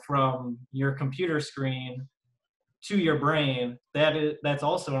 from your computer screen to your brain. That's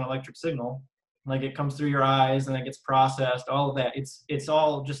also an electric signal. Like, it comes through your eyes and it gets processed, all of that. It's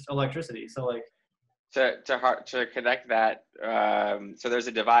all just electricity. So like, to connect that, so there's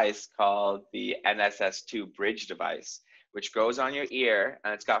a device called the NSS2 bridge device, which goes on your ear,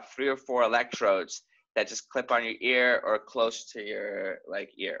 and it's got 3 or 4 electrodes that just clip on your ear or close to your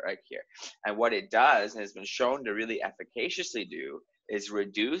ear right here. And what it does, and has been shown to really efficaciously do, is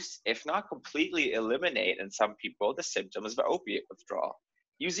reduce, if not completely eliminate in some people, the symptoms of opiate withdrawal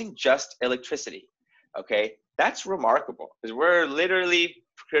using just electricity. Okay, that's remarkable, because we're literally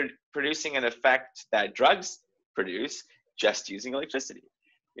producing an effect that drugs produce just using electricity.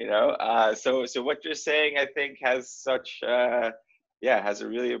 So what you're saying, I think, has such has a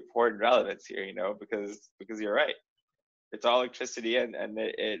really important relevance here, because you're right. It's all electricity, and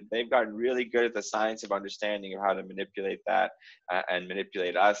they've gotten really good at the science of understanding of how to manipulate that and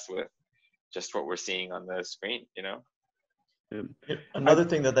manipulate us with just what we're seeing on the screen, Another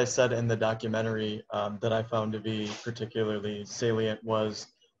thing that they said in the documentary that I found to be particularly salient was,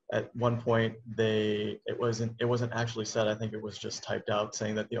 at one point it wasn't actually said, I think it was just typed out,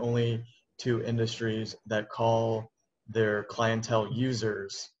 saying that the only 2 industries that call their clientele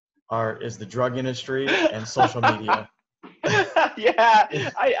users is the drug industry and social media. Yeah,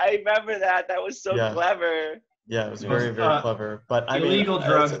 I remember that. That was so clever. Yeah, it was very, very clever. But illegal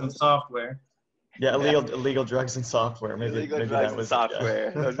drugs and software. Yeah, illegal drugs and software. Maybe illegal drugs and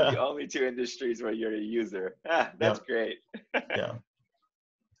software. Those are the only 2 industries where you're a user. That's great. Yeah.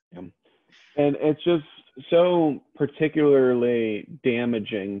 And it's just so particularly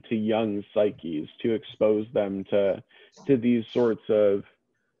damaging to young psyches to expose them to these sorts of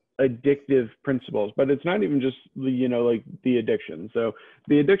addictive principles. But it's not even just the addiction. So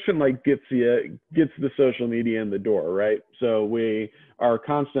the addiction gets the social media in the door, right? So we are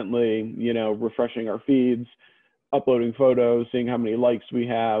constantly refreshing our feeds, uploading photos, seeing how many likes we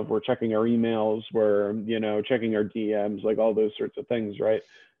have, we're checking our emails, we're checking our DMs, all those sorts of things, right?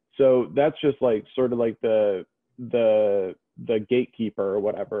 So that's just sort of the gatekeeper or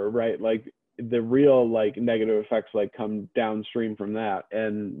whatever, right? The real negative effects come downstream from that,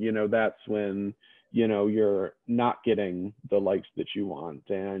 and that's when you're not getting the likes that you want,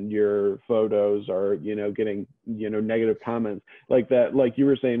 and your photos are getting negative comments like that. Like you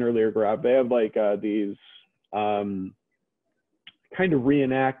were saying earlier, Grab, they have these kind of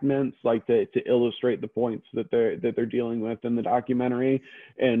reenactments to illustrate the points that they're dealing with in the documentary.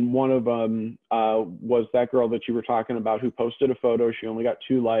 And one of them was that girl that you were talking about who posted a photo. She only got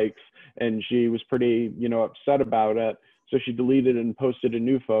 2 likes, and she was pretty upset about it. So she deleted and posted a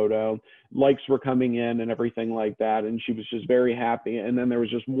new photo. Likes were coming in and everything like that, and she was just very happy. And then there was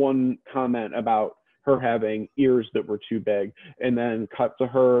just one comment about her having ears that were too big, and then cut to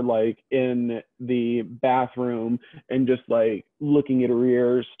her in the bathroom and just looking at her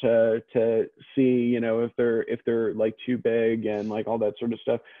ears to see if they're too big and all that sort of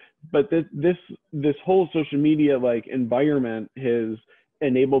stuff. But this whole social media environment has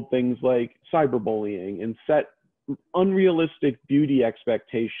enabled things like cyberbullying and set unrealistic beauty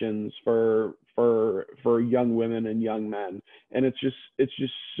expectations for young women and young men. And it's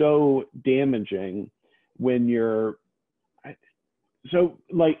just so damaging when you're so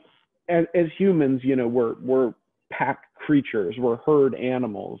as humans, we're pack creatures, we're herd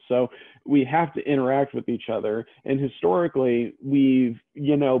animals. So we have to interact with each other. And historically, we've,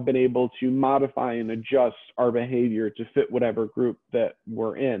 been able to modify and adjust our behavior to fit whatever group that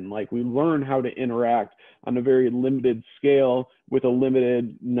we're in. We learn how to interact on a very limited scale with a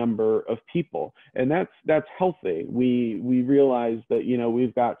limited number of people. And that's healthy. We realize that,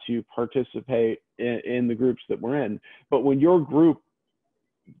 we've got to participate in the groups that we're in. But when your group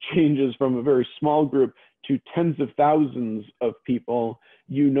changes from a very small group to tens of thousands of people,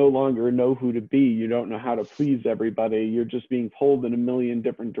 you no longer know who to be. You don't know how to please everybody. You're just being pulled in a million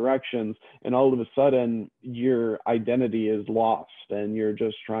different directions. And all of a sudden, your identity is lost, and you're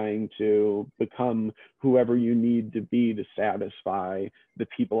just trying to become whoever you need to be to satisfy the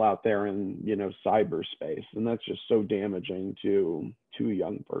people out there in, cyberspace. And that's just so damaging to a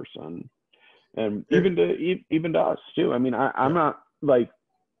young person. And even to us too. I mean, I'm not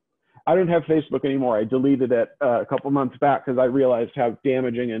I don't have Facebook anymore. I deleted it a couple months back because I realized how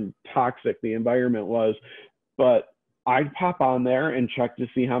damaging and toxic the environment was. But I'd pop on there and check to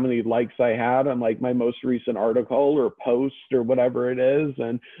see how many likes I had on my most recent article or post or whatever it is.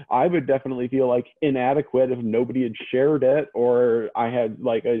 And I would definitely feel inadequate if nobody had shared it, or I had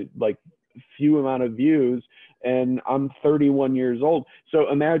a few amount of views. and I'm 31 years old.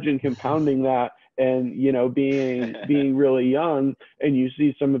 So imagine compounding that and, you know, being really young, and you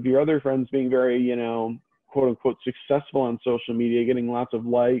see some of your other friends being very, you know, quote unquote successful on social media, getting lots of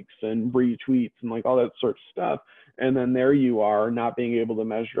likes and retweets and like all that sort of stuff. And then there you are not being able to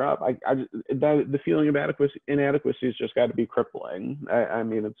measure up. The feeling of inadequacy has just got to be crippling. I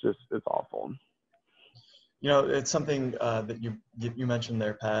mean, it's awful. You know, it's something that you mentioned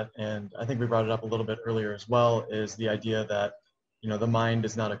there, Pat, and I think we brought it up a little bit earlier as well, is the idea that, you know, the mind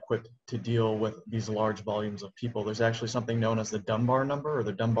is not equipped to deal with these large volumes of people. There's actually something known as the Dunbar number, or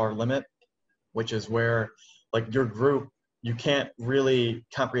the Dunbar limit, which is where, like, your group, you can't really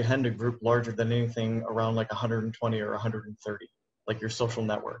comprehend a group larger than anything around like 120 or 130, like your social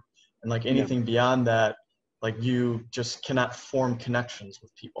network. And like anything beyond that, like you just cannot form connections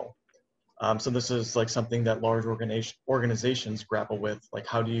with people. So this is like something that large organizations grapple with. Like,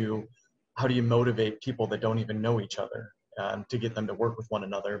 how do you motivate people that don't even know each other to get them to work with one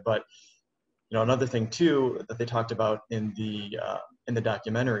another? But, you know, another thing too that they talked about in the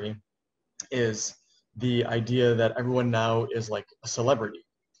documentary is the idea that everyone now is like a celebrity.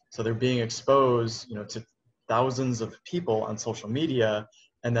 So they're being exposed, you know, to thousands of people on social media.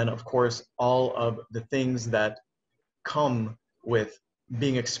 And then of course, all of the things that come with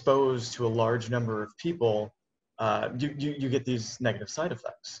being exposed to a large number of people, you get these negative side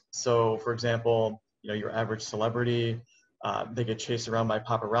effects. So for example, you know, your average celebrity, they get chased around by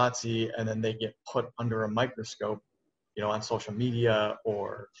paparazzi, and then they get put under a microscope, you know, on social media,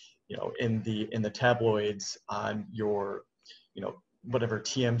 or, you know, in the tabloids, on your, you know, whatever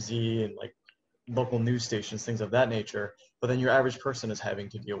TMZ and like local news stations, things of that nature. But then your average person is having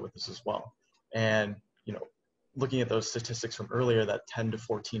to deal with this as well. And, you know, looking at those statistics from earlier, that 10 to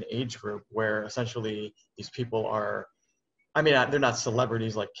 14 age group, where essentially these people are, I mean, they're not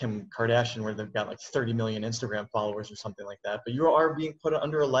celebrities like Kim Kardashian, where they've got like 30 million Instagram followers or something like that, but you are being put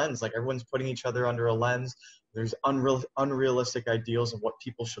under a lens. Like, everyone's putting each other under a lens. There's unrealistic ideals of what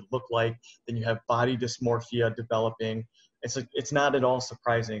people should look like. Then you have body dysmorphia developing. It's not at all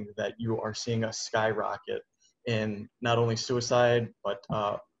surprising that you are seeing a skyrocket in not only suicide, but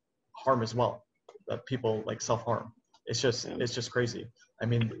harm as well. That people like self-harm. It's just crazy. I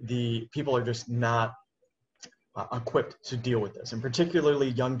mean, the people are just not equipped to deal with this, and particularly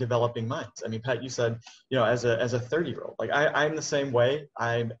young developing minds. I mean, Pat, you said, you know, as a 30-year-old, like I'm the same way.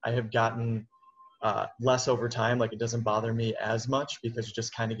 I have gotten less over time. Like, it doesn't bother me as much because you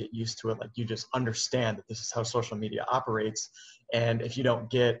just kind of get used to it. Like, you just understand that this is how social media operates, and if you don't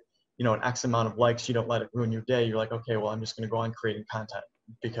get, you know, an X amount of likes, you don't let it ruin your day. You're like, okay, well, I'm just going to go on creating content,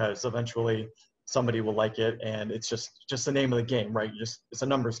 because eventually somebody will like it, and it's just the name of the game, right? It's a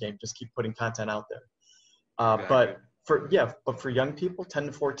numbers game. Just keep putting content out there. Exactly. But for young people, 10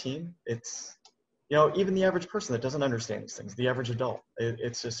 to 14, it's, you know, even the average person that doesn't understand these things, the average adult,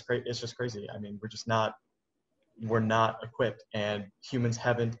 it's just great. It's just crazy. I mean, we're not equipped, and humans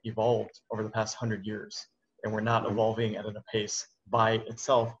haven't evolved over the past 100 years, and we're not evolving at a pace by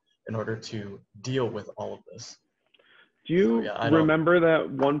itself in order to deal with all of this. Do you remember that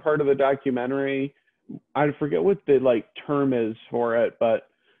one part of the documentary? I forget what the like term is for it, but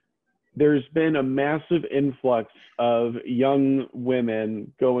there's been a massive influx of young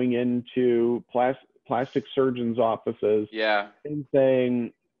women going into plastic surgeons' offices, and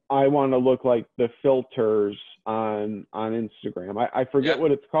saying, I want to look like the filters on Instagram. I forget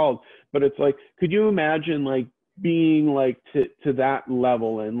what it's called, but it's like, could you imagine like being like to that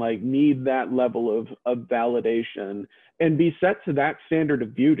level, and like need that level of validation, and be set to that standard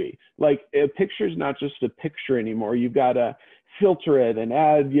of beauty? Like, a picture's not just a picture anymore. You've got to filter it and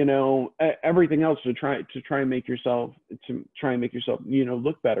add, you know, everything else to try and make yourself, you know,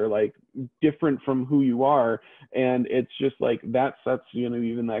 look better, like different from who you are. And it's just like, that sets, you know,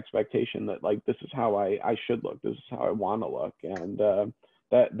 even the expectation that like, this is how I should look, this is how I want to look. And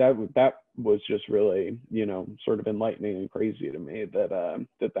that was just really, you know, sort of enlightening and crazy to me that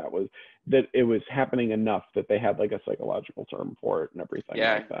it was happening enough that they had like a psychological term for it and everything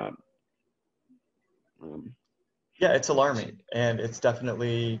like that. Yeah, it's alarming, and it's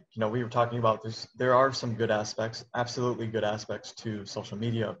definitely, you know, we were talking about this. There are some good aspects, absolutely good aspects to social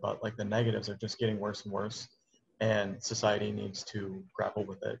media, but like the negatives are just getting worse and worse, and society needs to grapple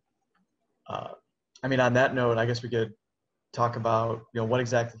with it. I mean, on that note, I guess we could talk about, you know, what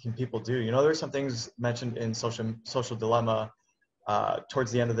exactly can people do? You know, there's some things mentioned in Social Dilemma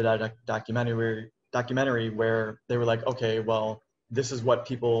towards the end of the documentary where they were like, okay, well, this is what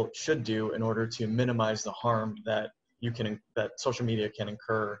people should do in order to minimize the harm that that social media can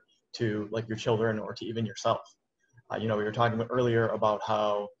incur to like your children or to even yourself. You know, we were talking earlier about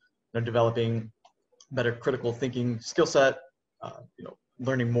how, you know, developing better critical thinking skill set,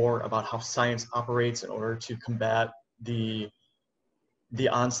 learning more about how science operates in order to combat the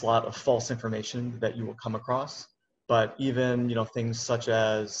onslaught of false information that you will come across. But even, things such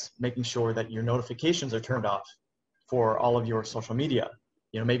as making sure that your notifications are turned off for all of your social media,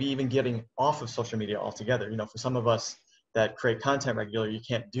 maybe even getting off of social media altogether. For some of us that create content regularly, you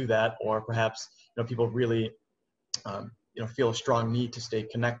can't do that, or perhaps, people really, feel a strong need to stay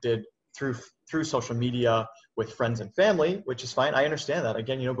connected through social media with friends and family, which is fine. I understand that.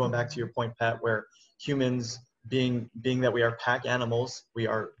 Again, going back to your point, Pat, where humans, being that we are pack animals, we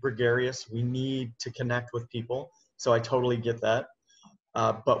are gregarious, we need to connect with people. So I totally get that.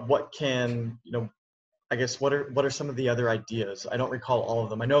 But what can, I guess, what are some of the other ideas? I don't recall all of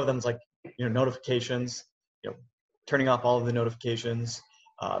them. I know of them as like, notifications, turning off all of the notifications,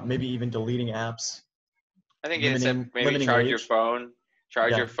 maybe even deleting apps, I think it's maybe limiting charge age. your phone,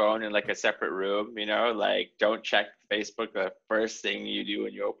 Yeah. your phone in like a separate room, like don't check Facebook the first thing you do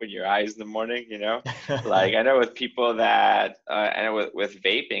when you open your eyes in the morning, Like I know with people that, I know with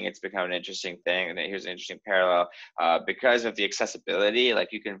vaping, it's become an interesting thing. And here's an interesting parallel, because of the accessibility, like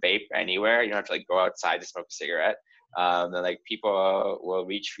you can vape anywhere. You don't have to like go outside to smoke a cigarette. Then like people will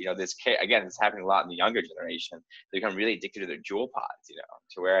reach, this kid, again, it's happening a lot in the younger generation. They become really addicted to their jewel pods,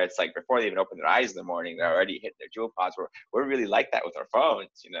 to where it's like before they even open their eyes in the morning, they're already hitting their jewel pods. We're really like that with our phones,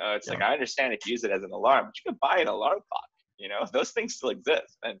 It's Yeah. like, I understand if you use it as an alarm, but you can buy an alarm clock. Those things still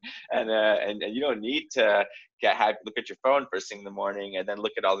exist, and you don't need to look at your phone first thing in the morning and then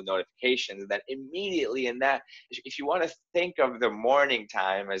look at all the notifications, and then immediately in that, if you want to think of the morning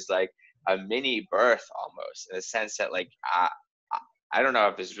time as like a mini birth almost, in the sense that like I don't know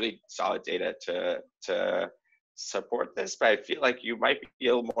if there's really solid data to support this, but I feel like you might be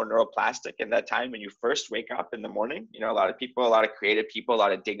a little more neuroplastic in that time when you first wake up in the morning. A lot of people, a lot of creative people, a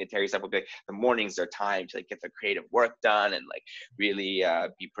lot of dignitaries that will be like, the morning's their time to like get their creative work done and like really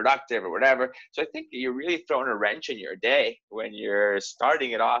be productive or whatever. So I think you're really throwing a wrench in your day when you're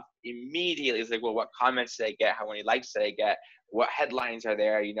starting it off immediately. It's like, well, what comments did I get? How many likes did I get? What headlines are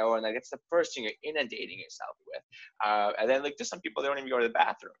there, and like it's the first thing you're inundating yourself with. And then like just some people, they don't even go to the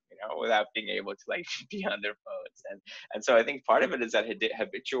bathroom, without being able to like be on their phones. And so I think part of it is that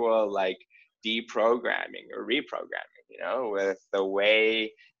habitual like deprogramming or reprogramming, with the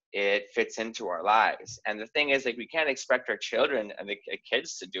way it fits into our lives. And the thing is, like, we can't expect our children and the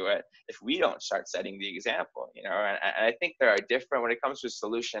kids to do it if we don't start setting the example, And I think there are different, when it comes to a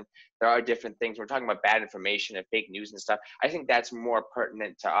solution, there are different things. We're talking about bad information and fake news and stuff. I think that's more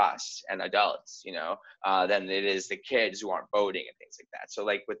pertinent to us and adults, than it is the kids who aren't voting and things like that. So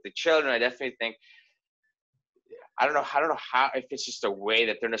like with the children, I definitely think, I don't know how, if it's just a way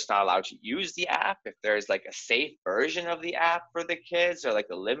that they're just not allowed to use the app, if there's like a safe version of the app for the kids or like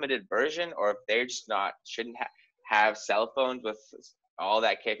a limited version, or if they're just shouldn't have cell phones with all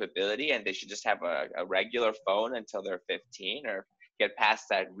that capability and they should just have a regular phone until they're 15 or get past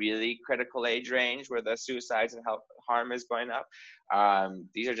that really critical age range where the suicides and health harm is going up.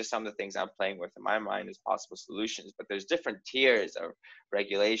 These are just some of the things I'm playing with in my mind as possible solutions, but there's different tiers of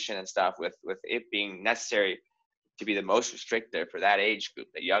regulation and stuff with it being necessary to be the most restrictive for that age group,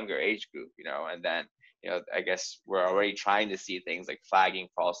 the younger age group, and then, I guess we're already trying to see things like flagging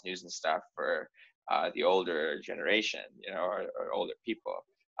false news and stuff for the older generation, or older people.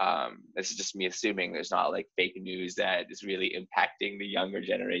 This is just me assuming there's not like fake news that is really impacting the younger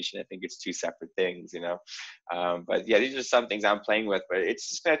generation. I think it's two separate things, but yeah, these are some things I'm playing with, but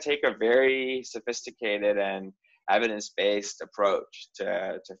it's just going to take a very sophisticated and evidence-based approach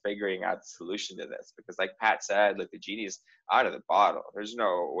to figuring out the solution to this, because like Pat said, like the genie's out of the bottle. There's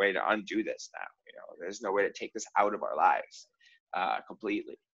no way to undo this now. There's no way to take this out of our lives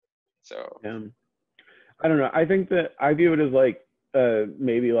completely. So yeah. I don't know. I think that I view it as like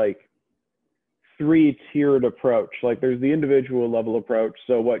maybe like 3-tiered approach. Like there's the individual level approach.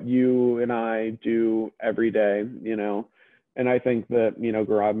 So what you and I do every day, and I think that,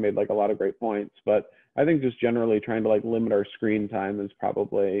 Gaurav made like a lot of great points, but I think just generally trying to like limit our screen time is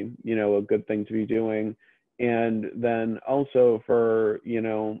probably, a good thing to be doing. And then also for,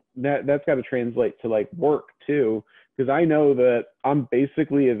 that's got to translate to like work too, because I know that I'm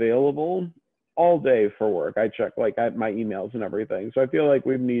basically available all day for work. I check like my emails and everything. So I feel like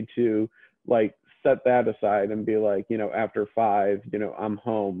we need to like set that aside and be like, after 5, I'm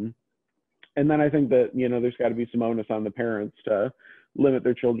home. And then I think that, there's got to be some onus on the parents to limit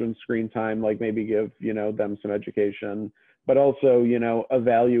their children's screen time, like maybe give, them some education, but also,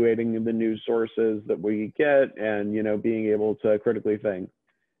 evaluating the news sources that we get and, being able to critically think.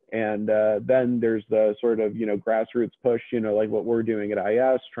 And then there's the sort of, grassroots push, like what we're doing at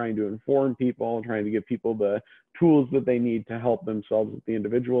IS, trying to inform people, trying to give people the tools that they need to help themselves at the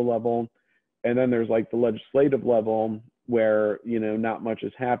individual level. And then there's like the legislative level where, not much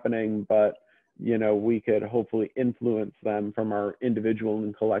is happening, but, we could hopefully influence them from our individual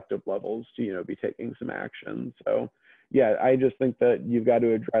and collective levels to, be taking some action. So yeah, I just think that you've got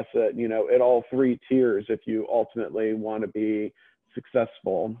to address it, at all three tiers if you ultimately want to be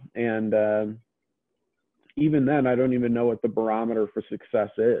successful. And even then, I don't even know what the barometer for success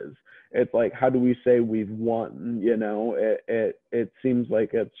is. It's like, how do we say we've won? It seems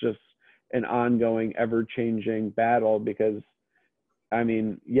like it's just an ongoing, ever-changing battle because, I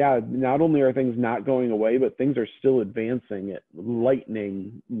mean, yeah, not only are things not going away, but things are still advancing at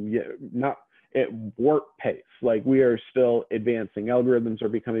lightning, not at warp pace. Like we are still advancing. Algorithms are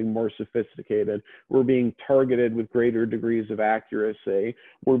becoming more sophisticated. We're being targeted with greater degrees of accuracy.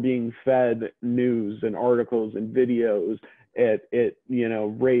 We're being fed news and articles and videos at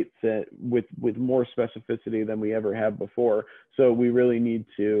rates with more specificity than we ever have before. So we really need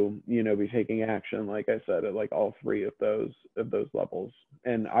to be taking action, like I said, at like all three of those levels.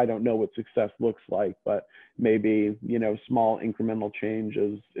 And I don't know what success looks like, but maybe small incremental change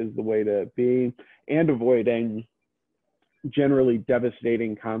is the way to be, and avoiding generally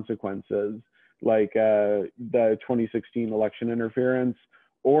devastating consequences like the 2016 election interference,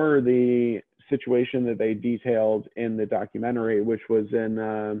 or the situation that they detailed in the documentary, which was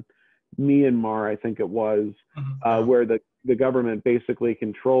in Myanmar, I think it was, where the government basically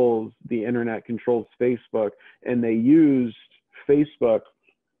controls the internet, controls Facebook, and they used Facebook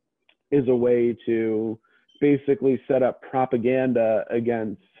as a way to basically set up propaganda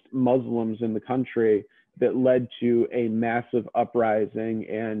against Muslims in the country that led to a massive uprising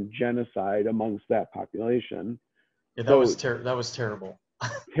and genocide amongst that population. Yeah, that was terrible.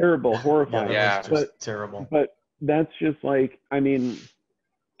 Terrible, horrifying. Yeah, that was just terrible. But that's just like, I mean,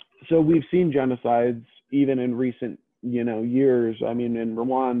 so we've seen genocides even in recent, years. I mean, in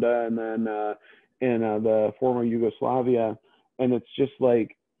Rwanda and then in the former Yugoslavia, and it's just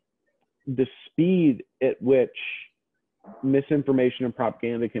like the speed at which misinformation and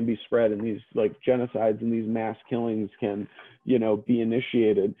propaganda can be spread, and these like genocides and these mass killings can, be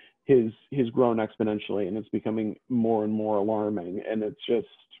initiated, has grown exponentially, and it's becoming more and more alarming. And it's just,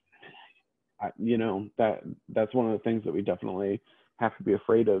 that's one of the things that we definitely have to be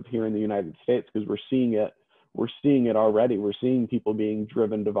afraid of here in the United States, because we're seeing it already. We're seeing people being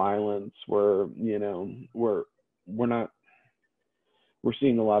driven to violence. We're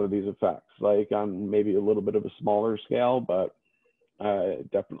seeing a lot of these effects, like on maybe a little bit of a smaller scale, but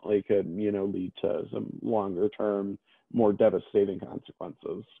it definitely could, lead to some longer term, more devastating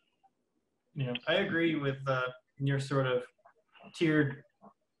consequences. I agree with your sort of tiered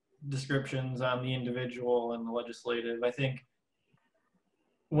descriptions on the individual and the legislative. I think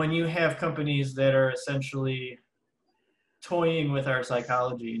when you have companies that are essentially toying with our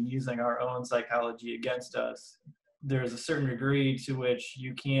psychology and using our own psychology against us, there's a certain degree to which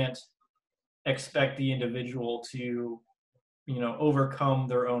you can't expect the individual to, overcome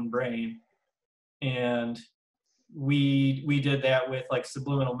their own brain. And we did that with like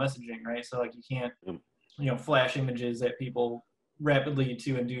subliminal messaging, right? So like you can't, flash images at people rapidly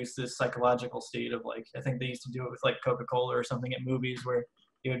to induce this psychological state of like, I think they used to do it with like Coca-Cola or something at movies, where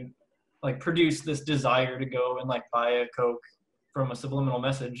you would like produce this desire to go and like buy a Coke from a subliminal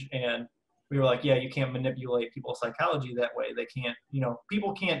message. And we were like, yeah, you can't manipulate people's psychology that way. They can't,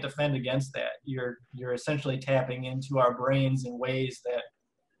 people can't defend against that. You're essentially tapping into our brains in ways that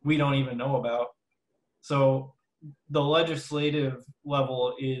we don't even know about. So the legislative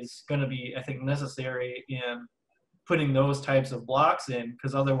level is going to be, I think, necessary in putting those types of blocks in,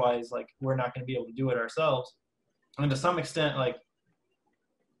 because otherwise, like, we're not going to be able to do it ourselves. And to some extent, like,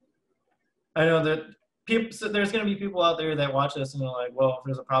 I know that so there's going to be people out there that watch this and they're like, well, if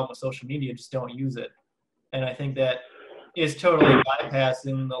there's a problem with social media, just don't use it. And I think that is totally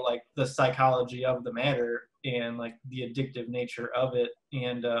bypassing the psychology of the matter and like the addictive nature of it.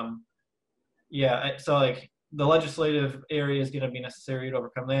 And so like the legislative area is going to be necessary to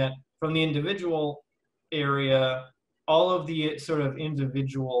overcome that. From the individual area, all of the sort of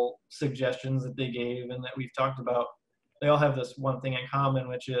individual suggestions that they gave and that we've talked about, they all have this one thing in common,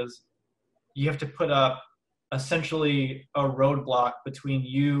 which is you have to put up essentially a roadblock between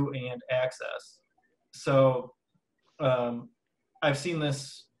you and access. So I've seen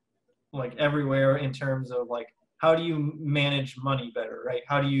this like everywhere in terms of like, how do you manage money better, right?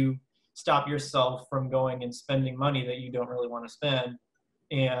 How do you stop yourself from going and spending money that you don't really want to spend?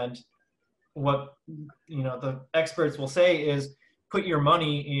 And what the experts will say is put your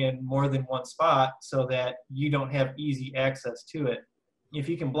money in more than one spot so that you don't have easy access to it. If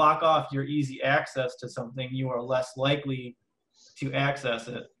you can block off your easy access to something, you are less likely to access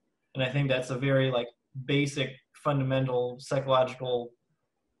it. And I think that's a very like basic, fundamental, psychological,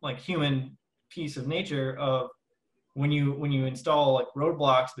 like human piece of nature of when you install like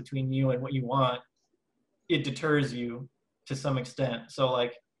roadblocks between you and what you want, it deters you to some extent. So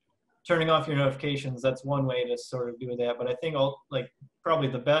like turning off your notifications, that's one way to sort of do that. But I think probably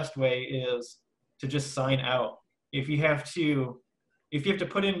the best way is to just sign out. If you have to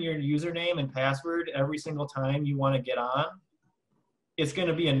put in your username and password every single time you want to get on, it's going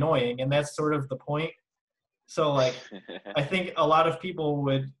to be annoying, and that's sort of the point. So like I think a lot of people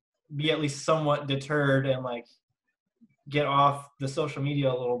would be at least somewhat deterred and like get off the social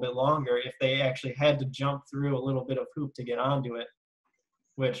media a little bit longer if they actually had to jump through a little bit of hoop to get onto it,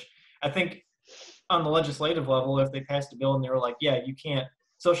 which I think on the legislative level, if they passed a bill and they were like, yeah,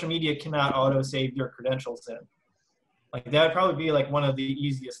 social media cannot auto-save your credentials in. Like that would probably be like one of the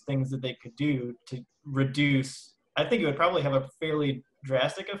easiest things that they could do to reduce. I think it would probably have a fairly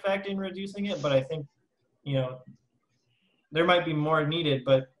drastic effect in reducing it, but I think, there might be more needed,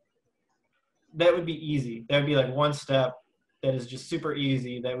 but that would be easy. That would be like one step that is just super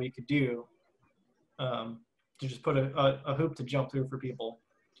easy that we could do to just put a hoop to jump through for people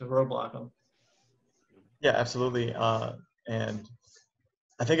to roadblock them. Yeah, absolutely. And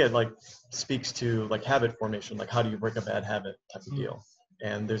I think it like speaks to like habit formation, like how do you break a bad habit type of deal.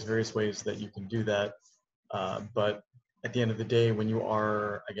 And there's various ways that you can do that. But at the end of the day, when you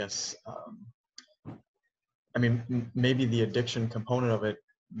are, I guess, maybe the addiction component of it,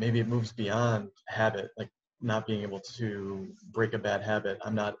 maybe it moves beyond habit, like not being able to break a bad habit.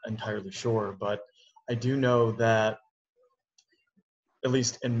 I'm not entirely sure, but I do know that, at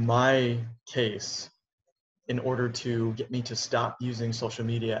least in my case, in order to get me to stop using social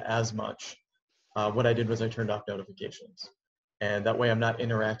media as much, what I did was I turned off notifications. And that way I'm not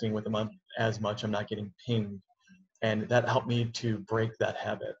interacting with them as much, I'm not getting pinged. And that helped me to break that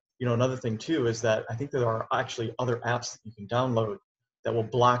habit. Another thing too is that I think there are actually other apps that you can download that will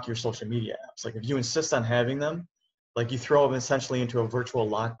block your social media apps. Like if you insist on having them, like you throw them essentially into a virtual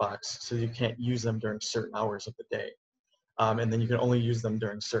lockbox so you can't use them during certain hours of the day. And then you can only use them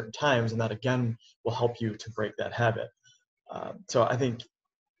during certain times, and that again will help you to break that habit. So I think,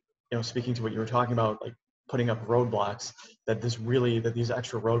 speaking to what you were talking about, like putting up roadblocks, that these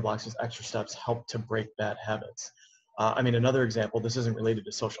extra roadblocks, these extra steps help to break bad habits. Another example, this isn't related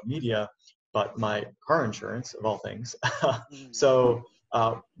to social media, but my car insurance, of all things. So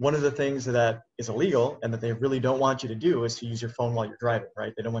one of the things that is illegal and that they really don't want you to do is to use your phone while you're driving,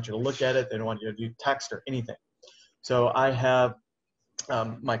 right? They don't want you to look at it. They don't want you to do text or anything. So I have,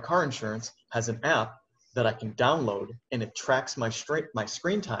 my car insurance has an app that I can download, and it tracks my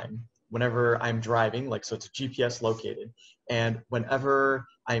screen time whenever I'm driving, so it's GPS located. And whenever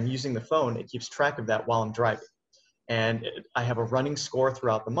I'm using the phone, it keeps track of that while I'm driving. And I have a running score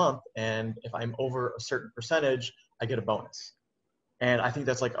throughout the month, and if I'm over a certain percentage, I get a bonus. And I think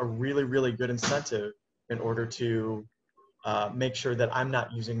that's like a really, really good incentive in order to make sure that I'm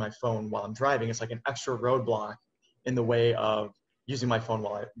not using my phone while I'm driving. It's like an extra roadblock in the way of using my phone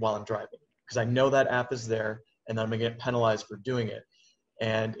while I'm driving, because I know that app is there and then I'm gonna get penalized for doing it.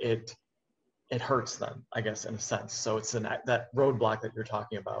 And it hurts them, I guess, in a sense. So it's that roadblock that you're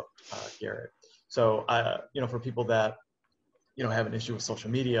talking about, Garrett. So, for people that, have an issue with social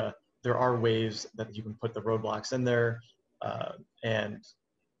media, there are ways that you can put the roadblocks in there, and,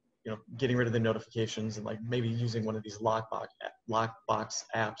 getting rid of the notifications and like maybe using one of these lockbox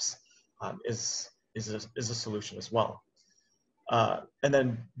apps is a solution as well. And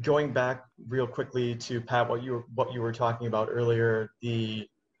then going back real quickly to Pat, what you were talking about earlier,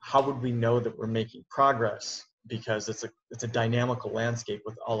 how would we know that we're making progress? Because it's a dynamical landscape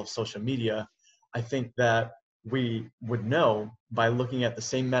with all of social media. I think that we would know by looking at the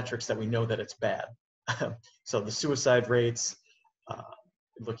same metrics that we know that it's bad. So the suicide rates,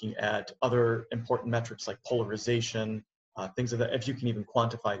 looking at other important metrics like polarization, things of that, if you can even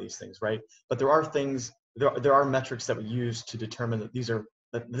quantify these things, right? But there are metrics that we use to determine that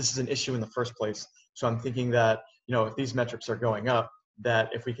this is an issue in the first place. So I'm thinking that, if these metrics are going up, that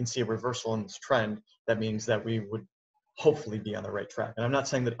if we can see a reversal in this trend, that means that we would hopefully be on the right track. And I'm not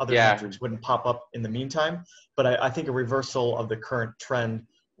saying that other metrics wouldn't pop up in the meantime, but I think a reversal of the current trend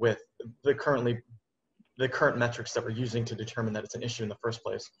with the current metrics that we're using to determine that it's an issue in the first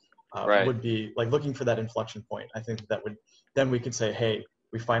place would be like looking for that inflection point. I think then we could say, hey,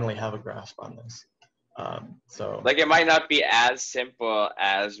 we finally have a grasp on this. So like, it might not be as simple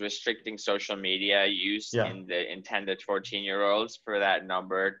as restricting social media use yeah, in 10 to 14-year-olds for that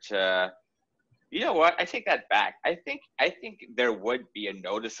number to, you know what? I take that back. I think there would be a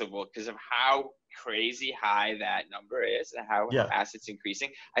noticeable, because of how crazy high that number is and how yeah, fast it's increasing.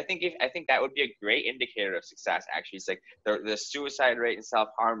 I think that would be a great indicator of success. Actually, it's like the suicide rate and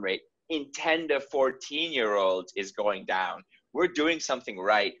self-harm rate in 10 to 14-year-olds is going down. We're doing something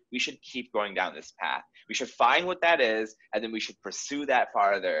right. We should keep going down this path. We should find what that is, and then we should pursue that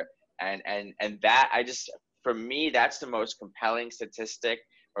farther. And that, I just, for me, that's the most compelling statistic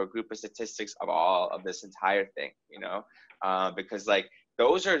or group of statistics of all of this entire thing, you know, because like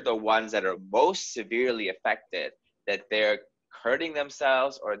those are the ones that are most severely affected, that they're hurting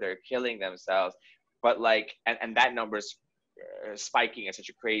themselves or they're killing themselves. But like, and that number's spiking at such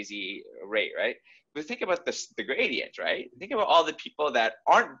a crazy rate, right? But think about the gradient, right? Think about all the people that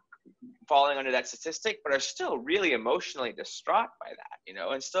aren't falling under that statistic, but are still really emotionally distraught by that, you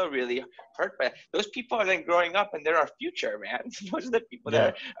know, and still really hurt by that. Those people are then growing up and they're our future, man. Those are the people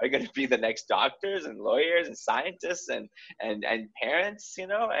yeah, that are going to be the next doctors and lawyers and scientists and parents, you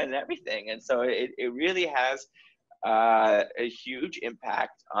know, and everything. And so it really has a huge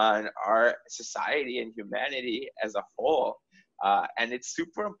impact on our society and humanity as a whole. And it's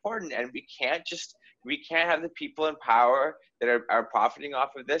super important. And we can't have the people in power that are profiting off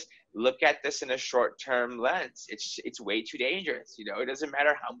of this look at this in a short-term lens. It's way too dangerous. You know, it doesn't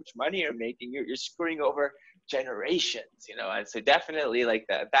matter how much money you're making, you're screwing over generations, you know. And so definitely like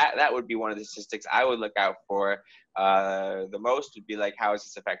that would be one of the statistics I would look out for the most, would be like, how is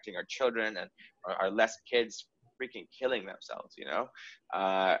this affecting our children, and are less kids freaking killing themselves, you know?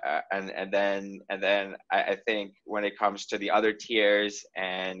 And then I think when it comes to the other tiers,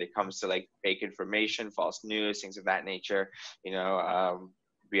 and it comes to like fake information, false news, things of that nature, you know,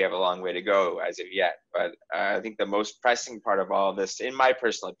 we have a long way to go as of yet. But I think the most pressing part of all of this, in my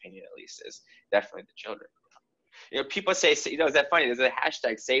personal opinion at least, is definitely the children. You know, people say, you know, is that funny? There's a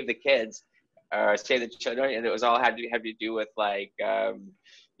hashtag Save the Kids, or Save the Children, and it was all had to do with like,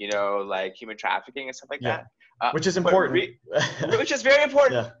 you know, like human trafficking and stuff like yeah, that. which is important. Which is very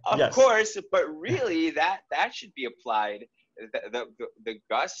important, Yeah, of yes. course, but really that should be applied. The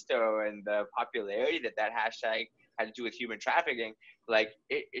gusto and the popularity that hashtag had to do with human trafficking, like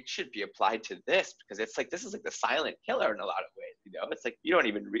it should be applied to this, because it's like, this is like the silent killer in a lot of ways, you know. It's like you don't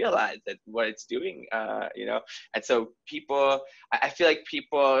even realize that what it's doing, you know. And so people, I feel like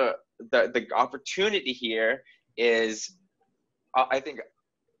people, the opportunity here is, I think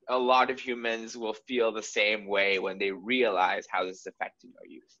a lot of humans will feel the same way when they realize how this is affecting our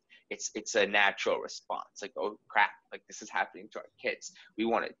youth. It's a natural response, like, oh crap, like this is happening to our kids.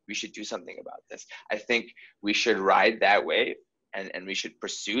 We should do something about this. I think we should ride that wave, and we should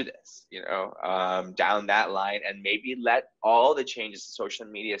pursue this, you know, down that line, and maybe let all the changes to social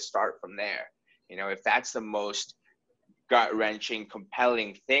media start from there. You know, if that's the most gut-wrenching,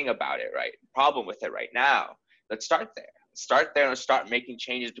 compelling thing about it, right? Problem with it right now, let's start there. Start there and start making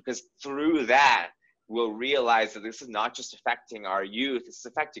changes, because through that, we'll realize that this is not just affecting our youth, it's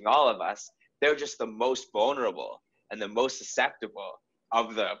affecting all of us. They're just the most vulnerable and the most susceptible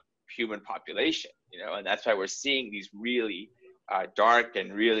of the human population, you know, and that's why we're seeing these really dark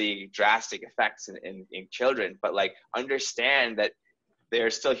and really drastic effects in children. But like, understand that they're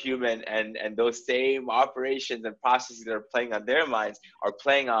still human, and those same operations and processes that are playing on their minds are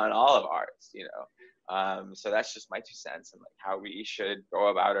playing on all of ours, you know. So that's just my 2 cents on like how we should go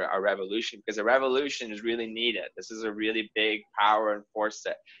about our revolution, because a revolution is really needed. This is a really big power and force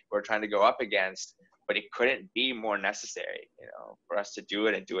that we're trying to go up against, but it couldn't be more necessary, you know, for us to do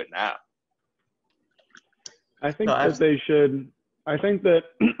it, and do it now. I think that they should, I think that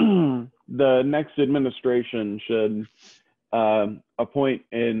the next administration should appoint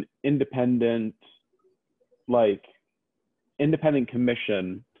an independent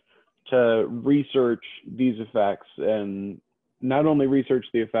commission to research these effects, and not only research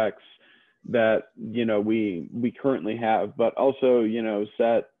the effects that, you know, we currently have, but also, you know,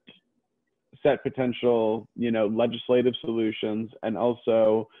 set potential, you know, legislative solutions, and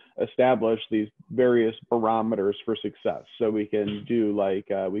also establish these various barometers for success, so we can do like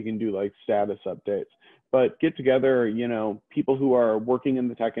status updates. But get together, you know, people who are working in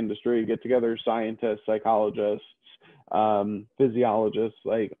the tech industry, get together scientists, psychologists, physiologists,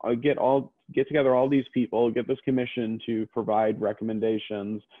 like get together all these people, get this commission to provide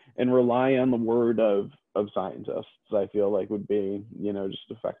recommendations, and rely on the word of scientists. I feel like would be, you know, just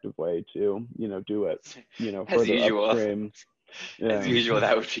effective way to, you know, do it, you know, As further usual. upstream. As Yeah. usual,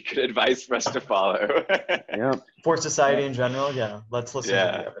 that would be good advice for us to follow. Yeah. For society in general, yeah. Let's listen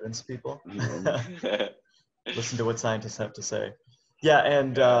to the Yeah. evidence, people. Yeah. Listen to what scientists have to say. Yeah,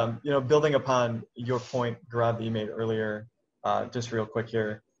 and Yeah. building upon your point, Gaurav, that you made earlier, just real quick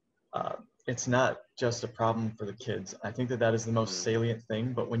here, it's not just a problem for the kids. I think that that is the most salient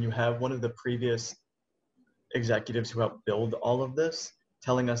thing. But when you have one of the previous executives who helped build all of this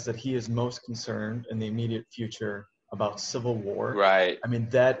telling us that he is most concerned in the immediate future about civil war, Right. I mean,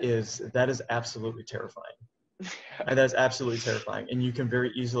 that is absolutely terrifying. And that's absolutely terrifying. And you can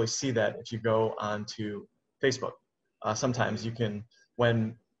very easily see that if you go onto Facebook. Sometimes you can,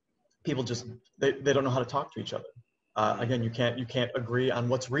 when people just, they don't know how to talk to each other. Again, you can't agree on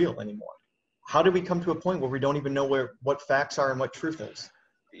what's real anymore. How did we come to a point where we don't even know what facts are and what truth is?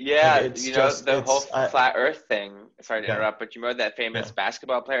 Like, Yeah, it's you know, just, the whole flat Earth thing. Sorry to yeah, interrupt, but you remember that famous yeah,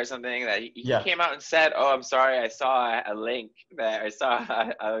 basketball player or something that he yeah. came out and said, "Oh, I'm sorry, I saw a link that I saw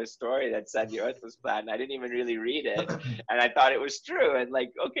a story that said the Earth was flat, and I didn't even really read it, and I thought it was true." And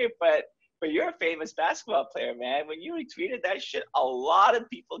like, okay, but you're a famous basketball player, man. When you retweeted that shit, a lot of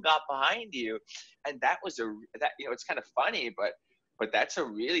people got behind you, and that was it's kind of funny, but that's a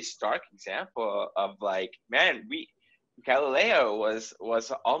really stark example of like, man, Galileo was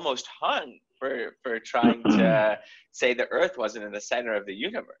almost hung for trying to say the Earth wasn't in the center of the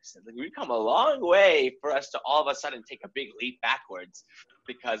universe. And we've come a long way for us to all of a sudden take a big leap backwards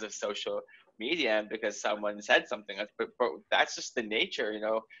because of social media and because someone said something. But that's just the nature,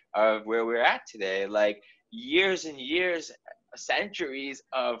 of where we're at today. Like years and years, centuries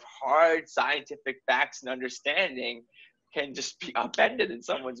of hard scientific facts and understanding can just be upended in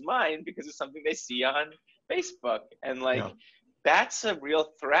someone's mind because of something they see on Facebook. And like, Yeah. that's a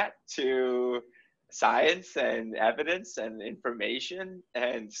real threat to science and evidence and information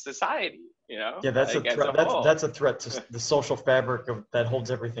and society, Yeah, that's a like as threat. a whole. That's a threat to the social fabric that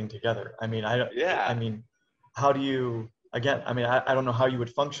holds everything together. I mean, I Yeah. mean, how do you, again, I mean, I don't know how you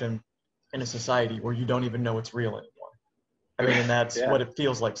would function in a society where you don't even know it's real anymore. I mean, and that's Yeah. what it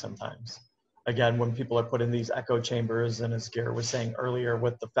feels like sometimes. Again, when people are put in these echo chambers, and as Garrett was saying earlier,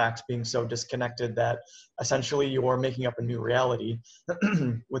 with the facts being so disconnected that essentially you're making up a new reality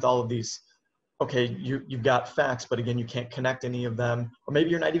with all of these. Okay, you've got facts, but again, you can't connect any of them. Or maybe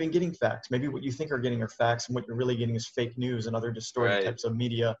you're not even getting facts. Maybe what you think are getting are facts, and what you're really getting is fake news and other distorted Right. types of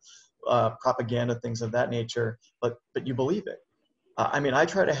media, propaganda, things of that nature. But you believe it. I mean, I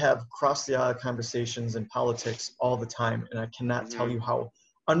try to have cross the aisle conversations in politics all the time, and I cannot tell you how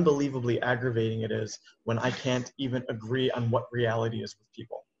unbelievably aggravating it is when I can't even agree on what reality is with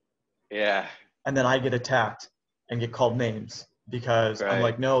people. Yeah. And then I get attacked and get called names because I'm Right.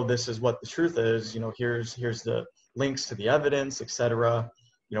 like, no, this is what the truth is. Here's the links to the evidence, etc.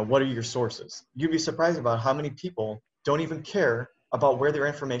 What are your sources? You'd be surprised about how many people don't even care about where their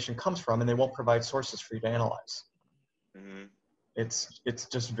information comes from, and they won't provide sources for you to analyze. It's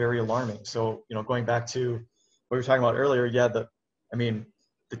just very alarming. So, going back to what we were talking about earlier, yeah,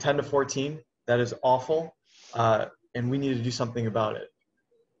 the 10 to 14, that is awful, and we need to do something about it.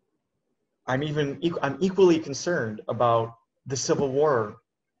 I'm equally concerned about the Civil War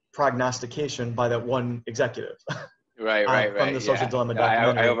prognostication by that one executive. Right. From the Social Yeah. Dilemma I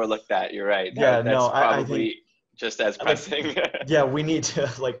documentary. overlooked that. You're right. Yeah, That's no, I think probably just as pressing. yeah, we need to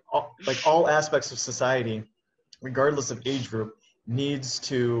like all aspects of society, regardless of age group, needs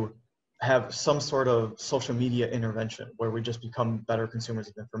to have some sort of social media intervention where we just become better consumers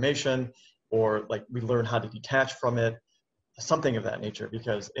of information, or like we learn how to detach from it, something of that nature,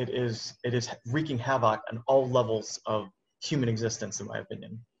 because it is wreaking havoc on all levels of human existence, in my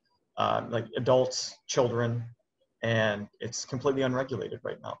opinion, like adults, children, and it's completely unregulated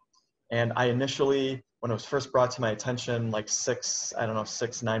right now. And I initially, when it was first brought to my attention, like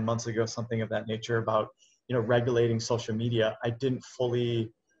 9 months ago, something of that nature, about regulating social media, I didn't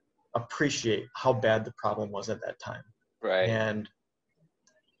fully appreciate how bad the problem was at that time. Right. And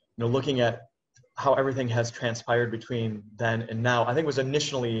looking at how everything has transpired between then and now, I think it was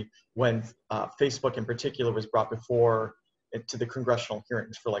initially when Facebook in particular was brought before it to the congressional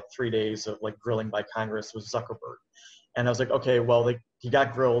hearings for like 3 days of like grilling by Congress with Zuckerberg. And I was like, okay, well, he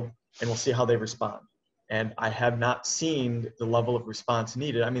got grilled, and we'll see how they respond. And I have not seen the level of response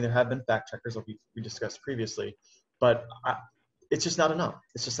needed. I mean, there have been fact checkers, like we discussed previously, but it's just not enough.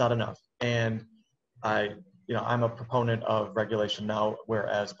 It's just not enough. And I'm a proponent of regulation now,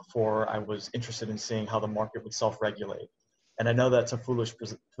 whereas before I was interested in seeing how the market would self-regulate. And I know that's a foolish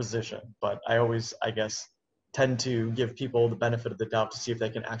position, but I always, I guess, tend to give people the benefit of the doubt to see if they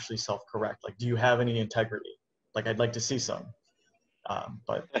can actually self-correct. Like, do you have any integrity? Like, I'd like to see some.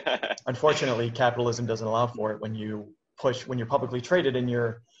 But unfortunately, capitalism doesn't allow for it when you push when you're publicly traded and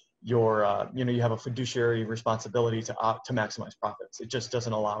you have a fiduciary responsibility to maximize profits. It just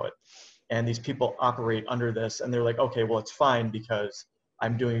doesn't allow it. And these people operate under this, and they're like, okay, well, it's fine because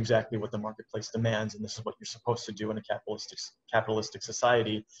I'm doing exactly what the marketplace demands, and this is what you're supposed to do in a capitalistic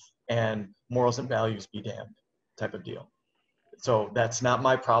society, and morals and values be damned type of deal. So that's not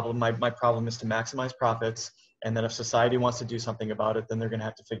my problem. My problem is to maximize profits, and then if society wants to do something about it, then they're going to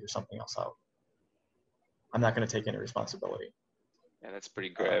have to figure something else out. I'm not going to take any responsibility. Yeah, that's pretty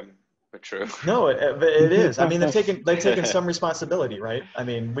grim, but true. No, it is. I mean, they've taken some responsibility, right? I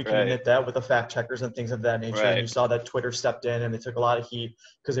mean, we can admit that with the fact checkers and things of that nature. And you saw that Twitter stepped in and they took a lot of heat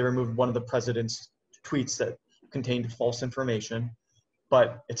because they removed one of the president's tweets that contained false information.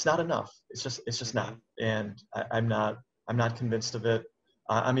 But it's not enough. It's just not. And I'm not convinced of it.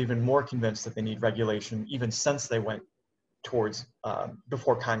 I'm even more convinced that they need regulation, even since they went towards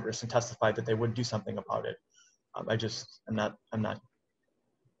before Congress and testified that they would do something about it. I'm not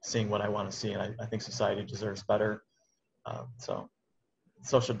seeing what I want to see, and I think society deserves better. So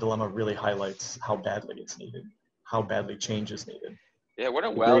social dilemma really highlights how badly it's needed, how badly change is needed. Yeah, what a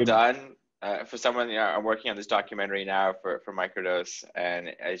well done for someone. I'm working on this documentary now for Microdose, and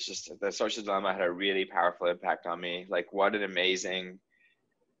it's just the social dilemma had a really powerful impact on me. Like, what an amazing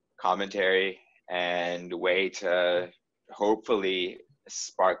commentary and way to hopefully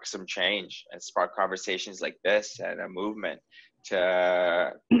spark some change and spark conversations like this and a movement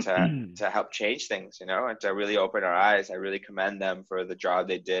to help change things, and to really open our eyes. I really commend them for the job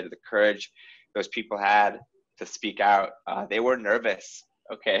they did, the courage those people had to speak out. They were nervous.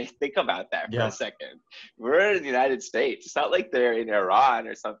 Okay, think about that for a second. We're in the United States. It's not like they're in Iran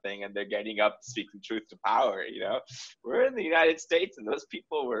or something and they're getting up to speak the truth to power. We're in the United States, and those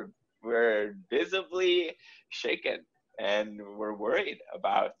people were visibly shaken and were worried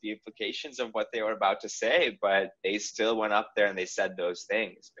about the implications of what they were about to say, but they still went up there and they said those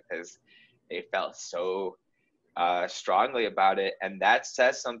things because they felt so strongly about it. And that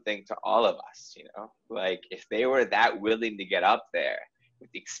says something to all of us, like if they were that willing to get up there with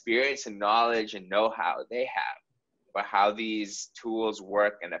the experience and knowledge and know-how they have about how these tools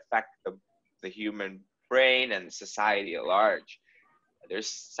work and affect the human brain and society at large, there's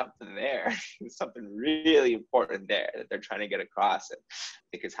something there. There's something really important there that they're trying to get across. And I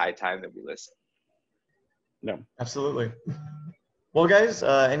think it's high time that we listen. No, absolutely. Well, guys,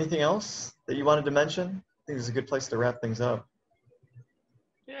 anything else that you wanted to mention? I think this is a good place to wrap things up.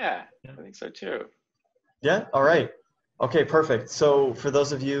 Yeah, I think so too. Yeah, all right. Okay, perfect. So for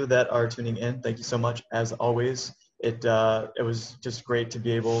those of you that are tuning in, thank you so much. As always, it was just great to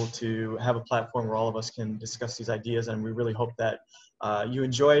be able to have a platform where all of us can discuss these ideas, and we really hope that you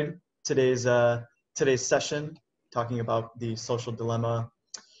enjoyed today's session talking about the social dilemma.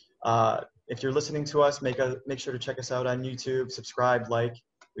 If you're listening to us, make sure to check us out on YouTube, subscribe, like.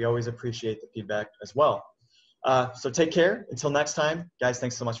 We always appreciate the feedback as well. So take care. Until next time, guys,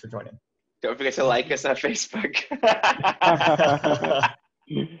 thanks so much for joining. Don't forget to like us on Facebook.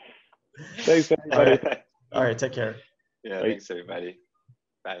 Thanks, everybody. All right, take care. Yeah, thanks, everybody.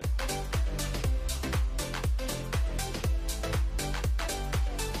 Bye.